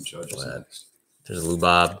I'm saying Judge is Glad. next. There's Lou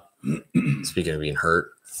Bob. Speaking of being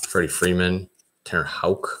hurt, Freddie Freeman, Tanner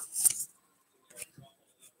Houck.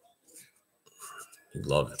 You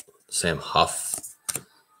love it. Sam Huff.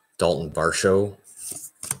 Dalton Varsho,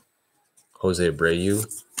 Jose Abreu.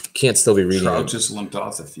 Can't still be reading Trout it. just limped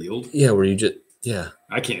off the field. Yeah, where you just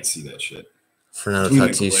I can't see that shit. Fernando Between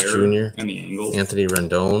the Tatis glare Jr., and the angle. Anthony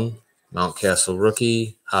Rendon, Mountcastle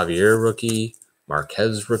rookie, Javier rookie,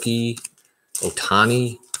 Marquez rookie,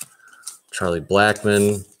 Otani, Charlie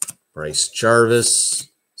Blackmon, Bryce Jarvis,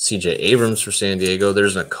 CJ Abrams for San Diego.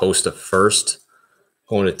 There's an Acosta first.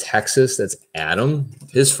 Going to Texas, that's Adam.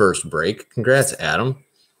 His first break. Congrats, Adam.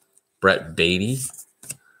 Brett Beatty.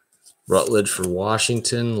 Rutledge for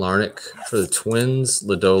Washington. Larnick for the Twins.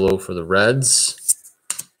 Lodolo for the Reds.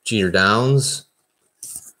 Jeter Downs.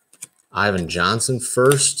 Ivan Johnson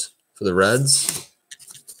first for the Reds.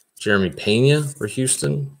 Jeremy Pena for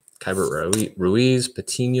Houston. Kybert Ruiz.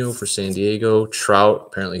 Patino for San Diego. Trout,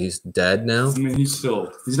 apparently he's dead now. I mean, he's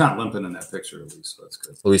not limping in that picture at least, so that's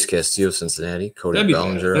good. Luis Castillo, Cincinnati. Cody That'd be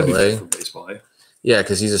Bellinger, bad. That'd be LA. bad for baseball, eh? Yeah,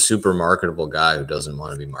 because he's a super marketable guy who doesn't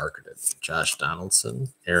want to be marketed. Josh Donaldson,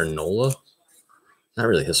 Aaron Nola. Not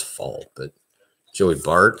really his fault, but Joey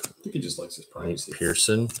Bart, I think he just likes his Nate privacy.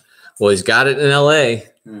 Pearson. Well, he's got it in LA.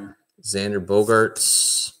 Yeah. Xander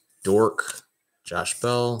Bogaerts, Dork, Josh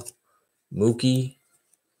Bell, Mookie,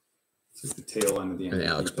 It's like the tail end of the and end.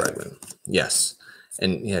 Alex Bregman. Yes.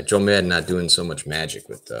 And yeah, Joe Madden not doing so much magic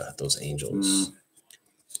with those Angels.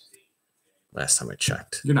 Last time I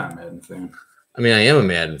checked. You're not a Madden fan. I mean, I am a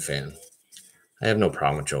Madden fan. I have no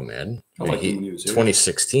problem with Joe Madden. I like him when he was here.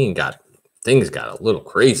 2016 things got a little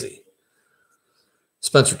crazy.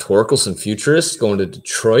 Spencer Torkelson, futurist, going to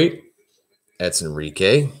Detroit. That's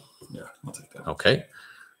Enrique. Yeah, I'll take that. Okay.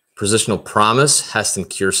 Positional promise, Heston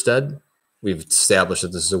Kierstead. We've established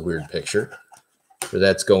that this is a weird picture. So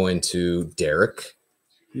that's going to Derek.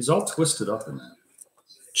 He's all twisted up in that.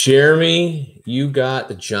 Jeremy, you got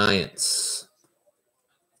the Giants.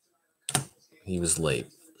 He was late.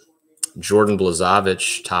 Jordan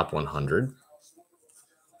Blazovich, top 100.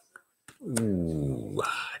 Ooh,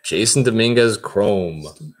 Jason Dominguez, Chrome.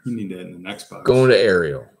 You need that in the next box. Going to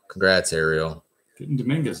Ariel. Congrats, Ariel. Getting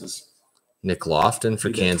Dominguez is Nick Lofton for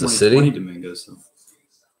need that Kansas 2020 City. Dominguez. So.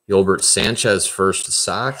 Gilbert Sanchez, first to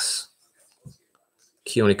Sox.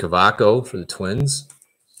 Keone Cavaco for the Twins.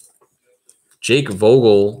 Jake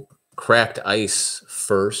Vogel, cracked ice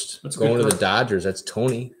first. That's a Going good to the card. Dodgers. That's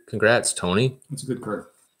Tony. Congrats, Tony. That's a good card.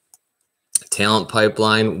 Talent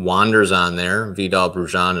pipeline wanders on there. Vidal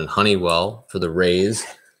Brujan and Honeywell for the Rays.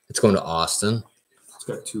 It's going to Austin. It's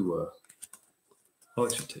got two. I'll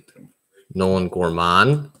let you take them. Nolan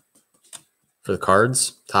Gorman for the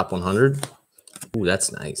Cards. Top 100. Ooh,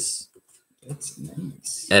 that's nice. That's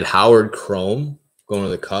nice. Ed Howard Chrome going to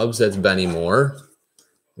the Cubs. That's Benny Moore.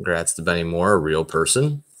 Congrats to Benny Moore, a real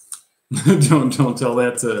person. don't tell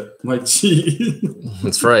that to Mike G.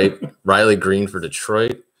 That's right. Riley Green for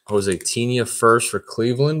Detroit. Jose Tina first for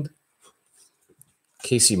Cleveland.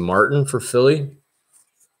 Casey Martin for Philly.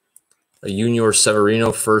 A Junior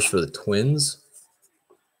Severino first for the Twins.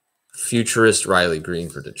 Futurist Riley Green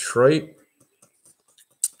for Detroit.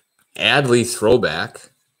 Adley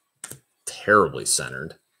throwback. Terribly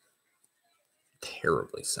centered.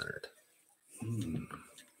 Terribly centered.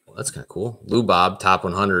 Well, that's kind of cool. Lou Bob, top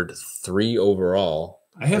 100, 3 overall.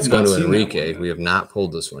 I have Let's not go to seen that Enrique. one yet. We have not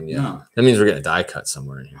pulled this one yet. No. That means we're getting a die cut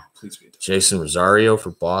somewhere in here. Please be. Jason Rosario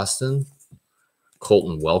for Boston.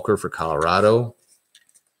 Colton Welker for Colorado.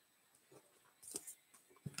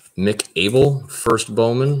 Mick Abel, first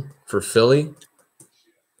Bowman for Philly.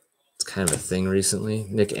 It's kind of a thing recently.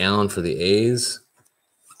 Nick Allen for the A's.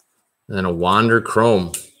 And then a Wander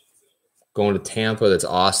Chrome going to Tampa. That's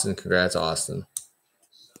Austin. Congrats, Austin.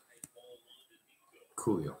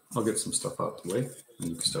 Coolio. I'll get some stuff out the way, and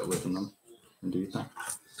you can start lifting them and do your thing.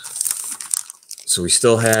 So we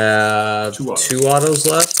still have Two autos. 2 autos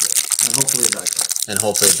left. And hopefully a die cut. And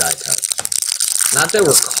hopefully a die cut. Not that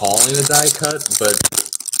we're calling a die cut, but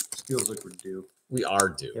Feels like we're due. we are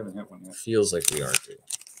We due. haven't hit one yet. Feels like we are due.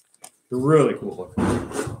 They're really cool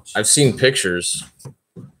looking. I've seen pictures.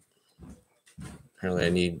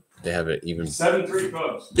 Apparently they have an even 7-3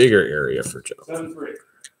 Cubs. bigger area for Joe. 7-3.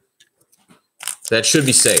 That should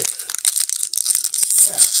be safe.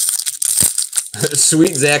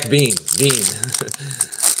 Sweet Zach Bean.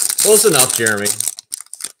 Close enough, Jeremy.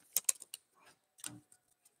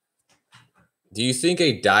 Do you think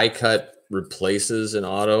a die cut replaces an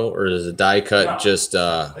auto, or is a die cut No. just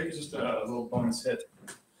I think it's just a little bonus hit.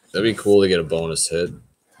 that'd be cool to get a bonus hit.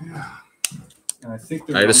 Yeah. And I think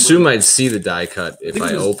they're I'd numbered- assume I'd see the die cut if think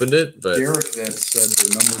I it was opened it, but Derek that said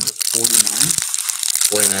they're numbered 49.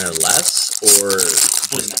 49 or less, or just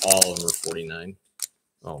 49. all of them are 49.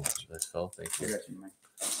 Oh, that fell. Thank I you. got you, Mike.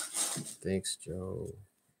 Thanks, Joe.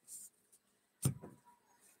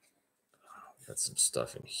 Got some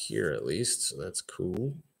stuff in here at least, so that's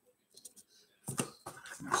cool.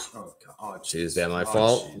 Oh, God. Gee, is that my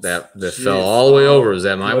fault? Jeez. That Jeez. fell all the way over. Is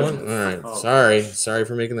that my Goodness. one? All right. Oh. Sorry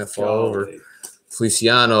for making that fall over. Golly.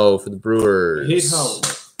 Feliciano for the I Brewers. hate how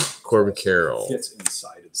Corbin Carroll. it gets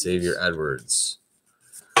inside of these. Xavier Edwards.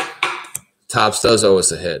 Tops does owe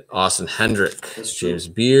us a hit. Austin Hendrick. That's true. James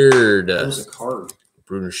Beard. That was a card.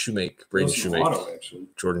 Bruno Shoemake. That Braden was an Shoemake. auto, actually.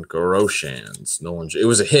 Jordan Goroshans. Nolan. It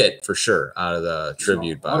was a hit for sure out of the It's an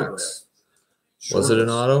tribute autograph. box. Sure Was it an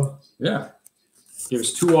is. auto? Yeah. It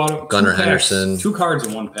was 2 auto. Gunnar 2 packs, Henderson. 2 cards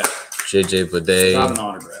in 1 pack. JJ Not Bleday. an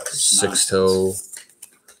autograph. It's Six nonsense. Toe.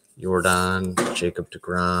 Jordan. Jacob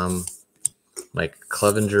DeGrom. Mike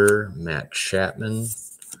Clevenger. Matt Chapman.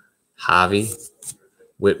 Javi.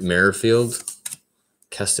 Whit Merrifield.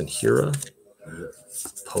 Keston Hira.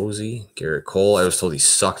 Posey. Garrett Cole. I was told he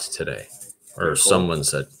sucked today. Or Garrett Cole? someone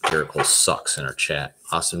said Garrett Cole sucks in our chat.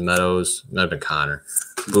 Austin Meadows. Might have been Connor.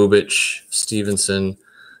 Bubich. Stevenson.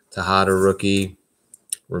 Tejada rookie.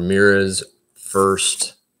 Ramirez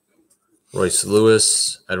first. Royce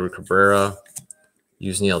Lewis. Edward Cabrera.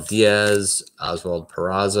 Yusniel Diaz. Oswald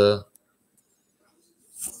Peraza.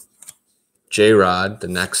 J-Rod, the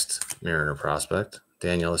next Mariner prospect.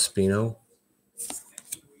 Daniel Espino.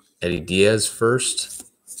 Eddie Diaz first.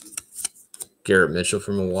 Garrett Mitchell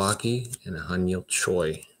from Milwaukee. And Hanyil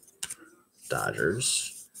Choi,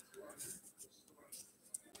 Dodgers.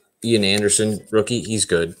 Ian Anderson, rookie. He's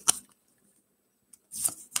good.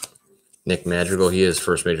 Nick Madrigal, he is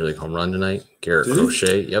first major league home run tonight. Garrett Did he?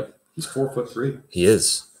 Crochet, yep, He's 4'3". he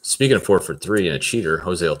is. Speaking of 4'3" and a cheater,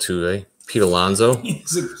 Jose Altuve. Pete Alonso.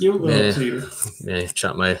 He's a cute little Man. cheater. Man,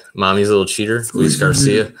 chop my mommy's little cheater. Luis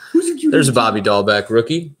Garcia. Who's a cute There's a little Bobby Dahlbeck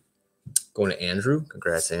rookie. Going to Andrew.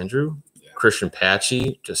 Congrats, Andrew. Yeah. Christian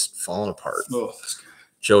Patchy just falling apart. cheater? Oh, this guy.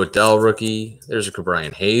 Joe Adell rookie. There's a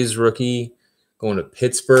Brian Hayes rookie. Going to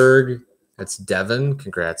Pittsburgh. That's Devin.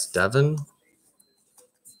 Congrats, Devin.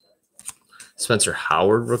 Spencer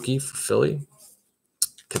Howard rookie for Philly.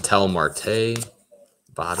 Ketel Marte.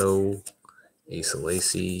 Votto. Asa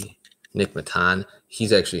Lacy. Nick Matan.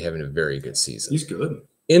 He's actually having a very good season. He's good.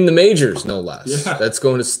 In the majors, no less. Yeah. That's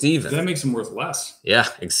going to Steven. That makes him worth less. Yeah,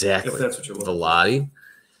 exactly. If that's what you're looking for. Velati,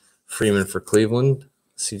 Freeman for Cleveland,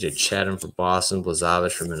 CJ Chatham for Boston,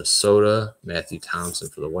 Blazavich for Minnesota, Matthew Thompson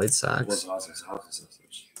for the White Sox.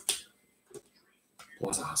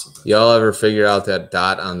 Y'all ever figure out that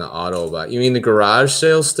dot on the auto about? You mean the garage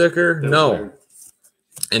sale sticker? No.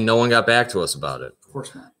 And no one got back to us about it. Of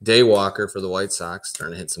course not. Day Walker for the White Sox,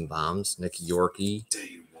 starting to hit some bombs. Nick Yorkie,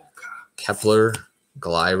 Day Walker. Kepler,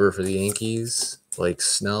 Gleiber for the Yankees, Blake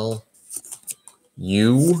Snell,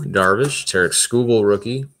 Darvish, Tarek Skubal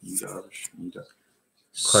rookie,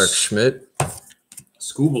 Clark Schmidt,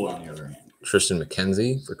 Scooble on the other hand. Tristan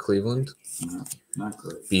McKenzie for Cleveland, No, not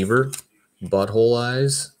great. Bieber, Butthole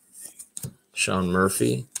Eyes, Sean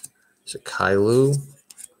Murphy, Kailu,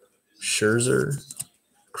 Scherzer,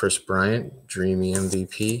 Chris Bryant, Dreamy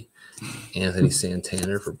MVP, Anthony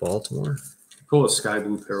Santana for Baltimore. Pull a sky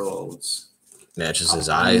blue parallel. It's Matches his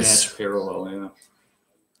eye eyes. match parallel, yeah.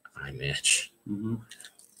 Eye match. Mm-hmm.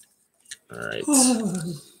 All right.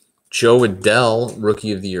 Joe Adell,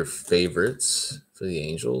 Rookie of the Year favorites for the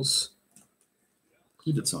Angels.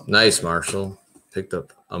 He did something. Nice, Marshall. Picked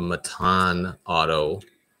up a Matan auto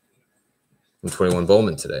from 21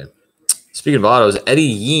 Bowman today. Speaking of autos, Eddie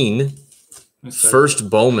Yean, first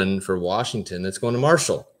Bowman for Washington. That's going to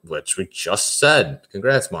Marshall, which we just said.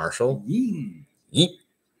 Congrats, Marshall. Yeep. Yeep.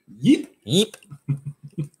 Yeep. Yeep.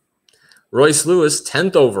 Royce Lewis,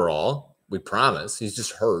 10th overall. We promise. He's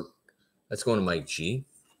just hurt. That's going to Mike G.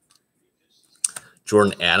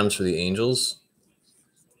 Jordan Adams for the Angels.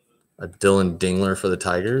 A Dylan Dingler for the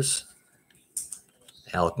Tigers.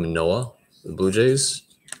 Alec Manoah for the Blue Jays.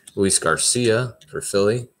 Luis Garcia for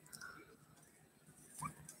Philly.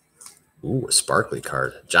 Ooh, a sparkly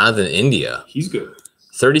card. Jonathan India. He's good.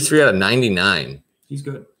 33 out of 99. He's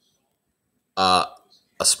good. A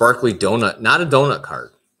sparkly donut. Not a donut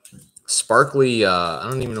card. Sparkly, I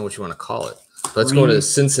don't even know what you want to call it. But that's going to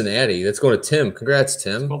Cincinnati. That's going to Tim. Congrats,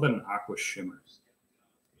 Tim. Call that an aqua shimmer.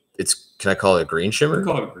 Can I call it a green shimmer?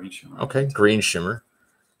 Call it a green shimmer. Okay, green shimmer.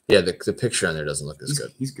 Yeah, the picture on there doesn't look as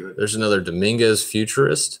good. He's good. There's another Dominguez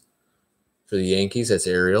Futurist for the Yankees. That's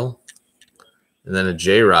Ariel. And then a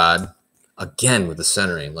J-Rod, again with the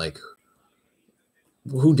centering. Like,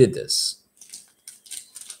 who did this?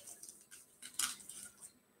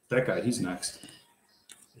 That guy, he's next.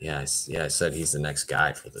 Yeah, I said he's the next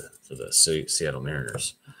guy for the Seattle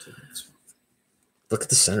Mariners. Look at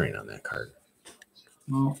the centering on that card.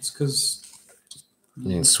 Well, it's because I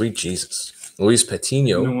mean, sweet Jesus. Luis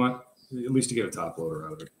Patino. you know what? At least to get a top loader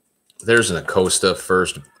out of it. There's an Acosta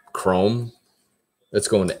first Chrome. That's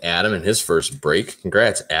going to Adam in his first break.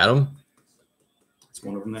 Congrats, Adam. It's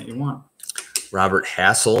one of them that you want. Robert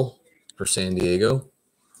Hassel for San Diego.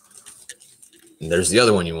 And there's the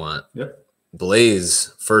other one you want. Yep.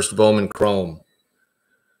 Blaze, first Bowman Chrome.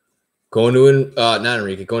 Going to not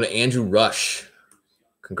Enrique, going to Andrew Rush.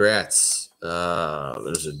 Congrats.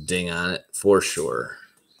 There's a ding on it for sure.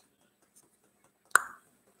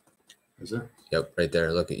 Is there? Yep, right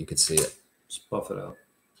there. Look, you can see it. Just buff it out.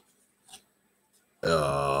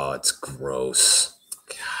 Oh, it's gross.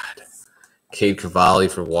 God. Cade Cavalli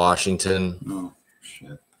for Washington. Oh,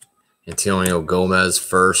 shit. Antonio Gomez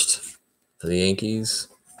first for the Yankees.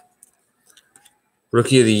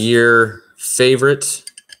 Rookie of the Year favorite,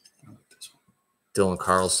 Dylan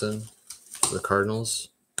Carlson for the Cardinals.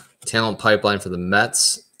 Talent pipeline for the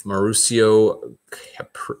Mets, Mauricio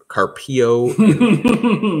Carpio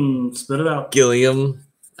Spit it out. Gilliam.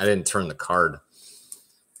 I didn't turn the card.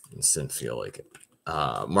 I just didn't feel like it.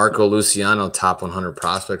 Marco Luciano, top 100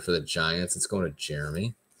 prospect for the Giants. It's going to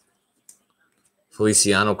Jeremy.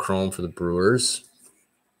 Feliciano Chrome for the Brewers.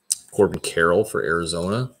 Corbin Carroll for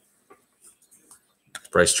Arizona.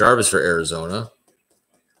 Bryce Jarvis for Arizona.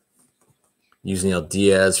 Yusniel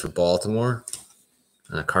Diaz for Baltimore.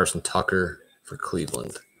 Carson Tucker for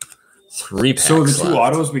Cleveland. 3 packs So the two left.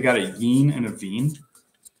 autos, we got a Yeen and a Veen.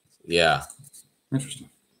 Yeah. Interesting.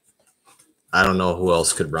 I don't know who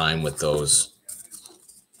else could rhyme with those,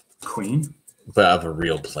 Queen. but of a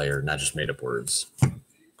real player, not just made up words.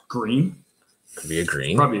 Green. Could be a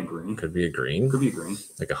green. Probably a green. Could be a green. Could be a green.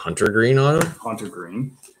 Like a Hunter Green auto. Hunter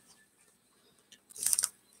Green.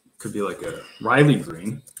 Could be like a Riley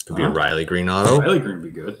Green. Could be a Riley Green auto. Riley Green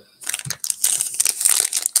would be good.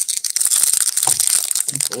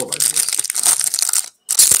 I'm full of ideas.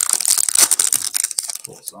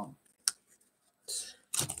 Full of some.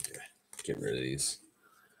 Get rid of these.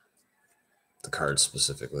 The cards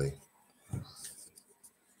specifically.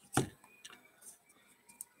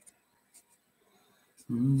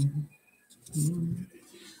 I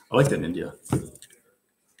like that India.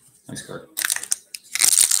 Nice card.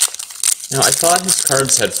 You know, I thought his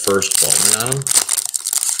cards had first Bowman on them,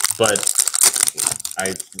 but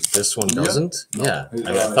this one doesn't. Yeah,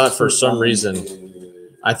 I thought for some reason.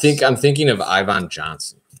 I'm thinking of Ivan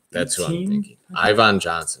Johnson. That's who I'm thinking. Ivan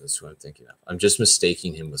Johnson is who I'm thinking of. I'm just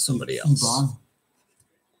mistaking him with somebody else.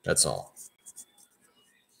 That's all.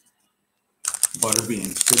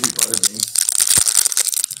 Butterbean. Could be Butterbean.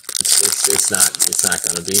 It's not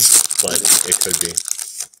gonna be, but it could be.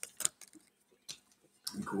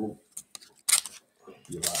 Cool.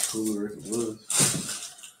 Be a lot cooler if it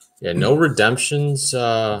was. Yeah, no redemptions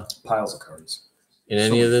Piles of cards. in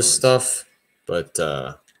any of this stuff, but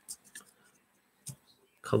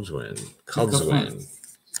Cubs win. Cubs win.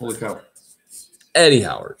 Holy cow. Eddie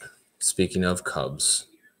Howard. Speaking of Cubs.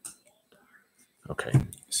 Okay,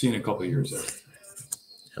 Seen a couple of years there.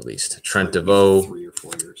 at least. Trent DeVoe, 3 or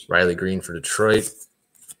 4 years. Riley Green for Detroit.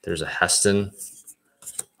 There's a Heston.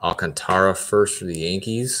 Alcantara first for the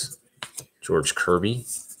Yankees. George Kirby.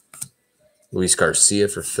 Luis Garcia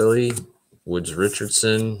for Philly. Woods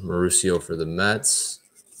Richardson. Mauricio for the Mets.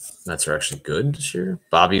 Mets are actually good this year.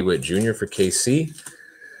 Bobby Witt Jr. for KC.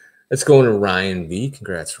 Let's go into Ryan V.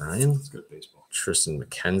 Congrats, Ryan. That's good baseball. Tristan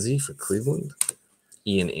McKenzie for Cleveland.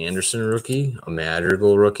 Ian Anderson rookie. A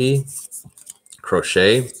Madrigal rookie.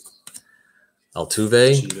 Crochet.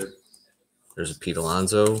 Altuve. Cheated. There's a Pete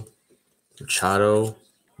Alonso. Machado.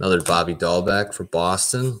 Another Bobby Dahlbeck for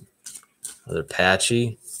Boston. Another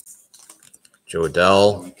Patchy. Joe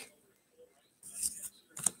Adell.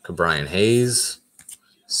 Brian Hayes.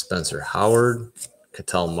 Spencer Howard.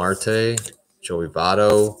 Ketel Marte. Joey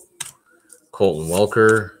Votto. Colton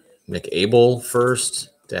Welker. Mick Abel first.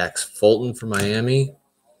 Dax Fulton for Miami.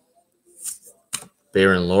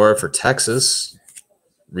 Baron Laura for Texas.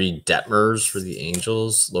 Reed Detmers for the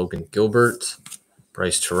Angels. Logan Gilbert.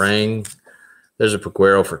 Bryce Terang. There's a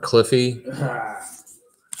Peguero for Cliffy.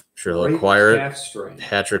 Sure he'll acquire it.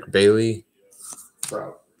 Patrick Bailey.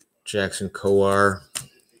 Trout. Jackson Kowar.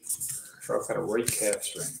 Trout got a right calf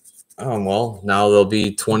string. Oh, well, now they'll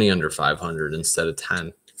be 20 under 500 instead of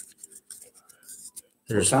 10.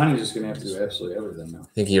 There's, Tony's just going to have to do absolutely everything now.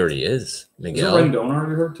 I think he already is. Miguel Is Rendon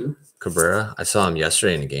already hurt too? Cabrera. I saw him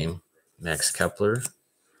yesterday in the game. Max Kepler.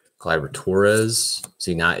 Gleyber Torres.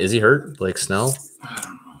 Is he hurt? Blake Snell? I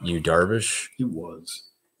don't know. Yu Darvish. He was.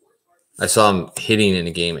 I saw him hitting in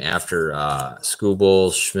a game after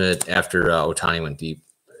Skubal, Schmidt, after Ohtani went deep.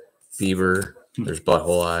 Bieber. There's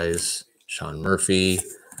Butthole Eyes. Sean Murphy.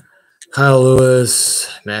 Kyle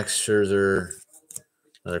Lewis. Max Scherzer.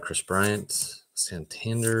 Another Chris Bryant,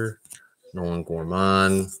 Santander, Nolan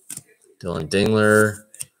Gorman, Dylan Dingler,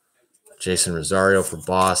 Jason Rosario for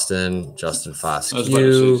Boston, Justin I was about to say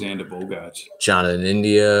Foscue, Xander Bogaerts. Jonathan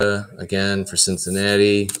India again for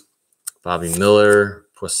Cincinnati, Bobby Miller,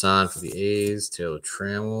 Poisson for the A's, Taylor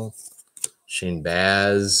Trammell, Shane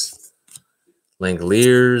Baz,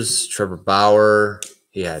 Langoliers, Trevor Bauer.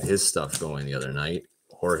 He had his stuff going the other night.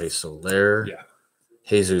 Jorge Soler. Yeah.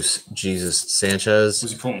 Jesus Sanchez.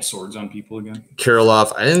 Was he pulling swords on people again?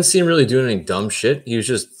 Kirilloff. I didn't see him really doing any dumb shit. He was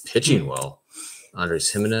just pitching well.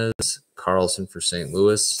 Andres Jimenez, Carlson for St.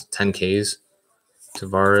 Louis, 10 Ks.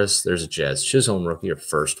 Tavares. There's a Jazz Chisholm rookie, or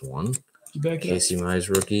first one. Casey Mize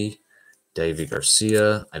rookie. David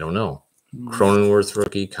Garcia. I don't know. Cronenworth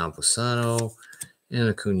rookie. Campusano. And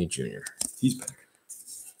Acuna Jr. He's back.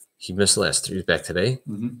 He missed the last 3. He's back today.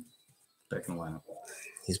 Mm-hmm. Back in the lineup.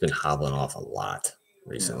 He's been hobbling off a lot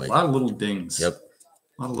recently. Yeah, a lot of little dings. Yep.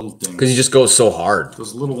 A lot of little dings. Because he just goes so hard.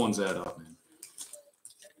 Those little ones add up, man.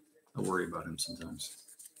 I worry about him sometimes.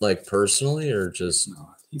 Like personally, or just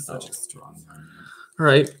No, he's such a strong man. all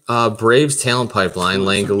right. Braves talent pipeline, Oh, some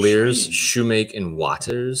Langoliers, shiny. Shoemake, and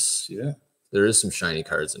Waters. See that? There is some shiny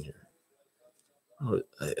cards in here. Oh,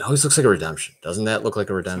 it always looks like a redemption. Doesn't that look like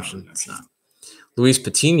a redemption? It's not. Luis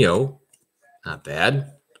Patino, not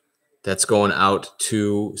bad. That's going out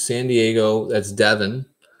to San Diego. That's Devin.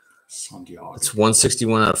 Santiago. It's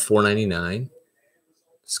 161 out of 499.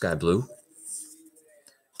 Sky Blue.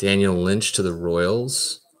 Daniel Lynch to the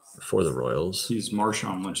Royals. For the Royals. He's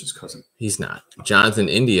Marshawn Lynch's cousin. He's not. Jonathan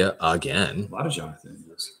India again. A lot of Jonathan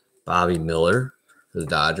Indias. Bobby Miller for the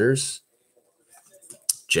Dodgers.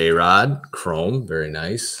 J-Rod, Chrome, very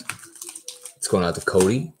nice. It's going out to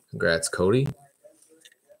Cody. Congrats, Cody.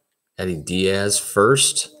 Eddie Diaz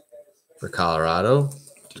first for Colorado.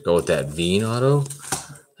 To go with that Veen auto.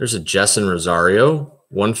 There's a Jessen Rosario.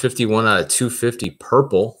 151 out of 250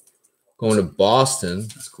 purple. Going to Boston.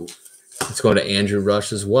 That's cool. It's going to Andrew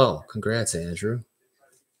Rush as well. Congrats, Andrew.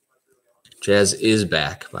 Jazz is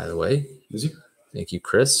back, by the way. Is he? Thank you,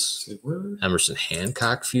 Chris. Say word. Emerson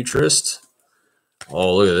Hancock, futurist.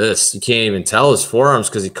 Oh, look at this. You can't even tell his forearms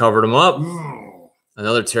because he covered them up. Oh,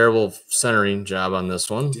 Another terrible centering job on this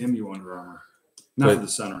one. damn you, Under Armour. Not But for the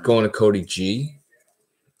center. Going to Cody G.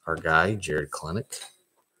 Our guy, Jared Klenick.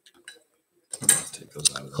 Let's take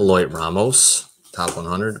those out of there. Eloy Ramos, top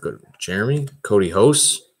 100. Good. Jeremy. Cody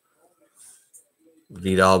Hose.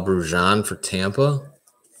 Vidal Brujan for Tampa.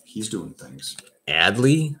 He's doing things.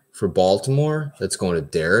 Adley for Baltimore. That's going to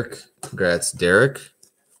Derek. Congrats, Derek.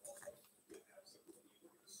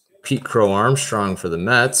 Pete Crow Armstrong for the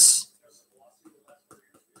Mets.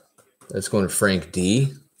 That's going to Frank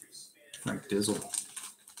D. Frank Dizzle.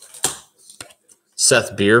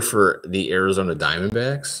 Seth Beer for the Arizona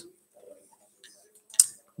Diamondbacks.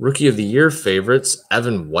 Rookie of the Year favorites,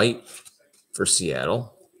 Evan White for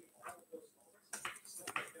Seattle.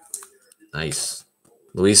 Nice.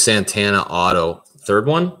 Luis Santana auto. Third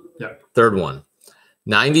one? Yeah. Third one.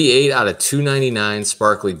 98 out of 299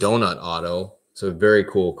 Sparkly Donut auto. So a very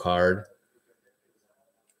cool card.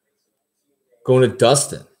 Going to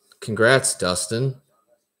Dustin. Congrats, Dustin.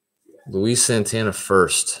 Luis Santana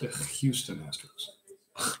first. Houston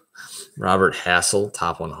Astros. Robert Hassel,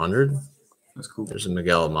 top 100. That's cool. There's a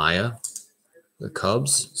Miguel Amaya, the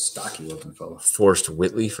Cubs. Stocky looking fella. Forrest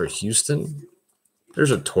Whitley for Houston.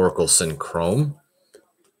 There's a Torkelson Chrome.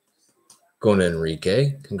 Going to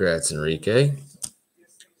Enrique. Congrats, Enrique.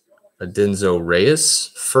 A Denzo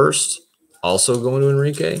Reyes first. Also going to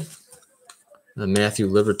Enrique. And a Matthew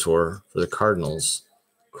Liberatore for the Cardinals.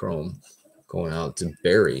 Chrome. Going out to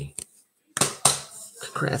Barry.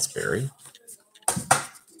 Congrats, Barry.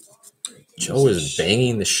 Joe is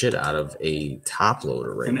banging the shit out of a top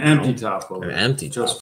loader right An now. empty top loader. An empty Just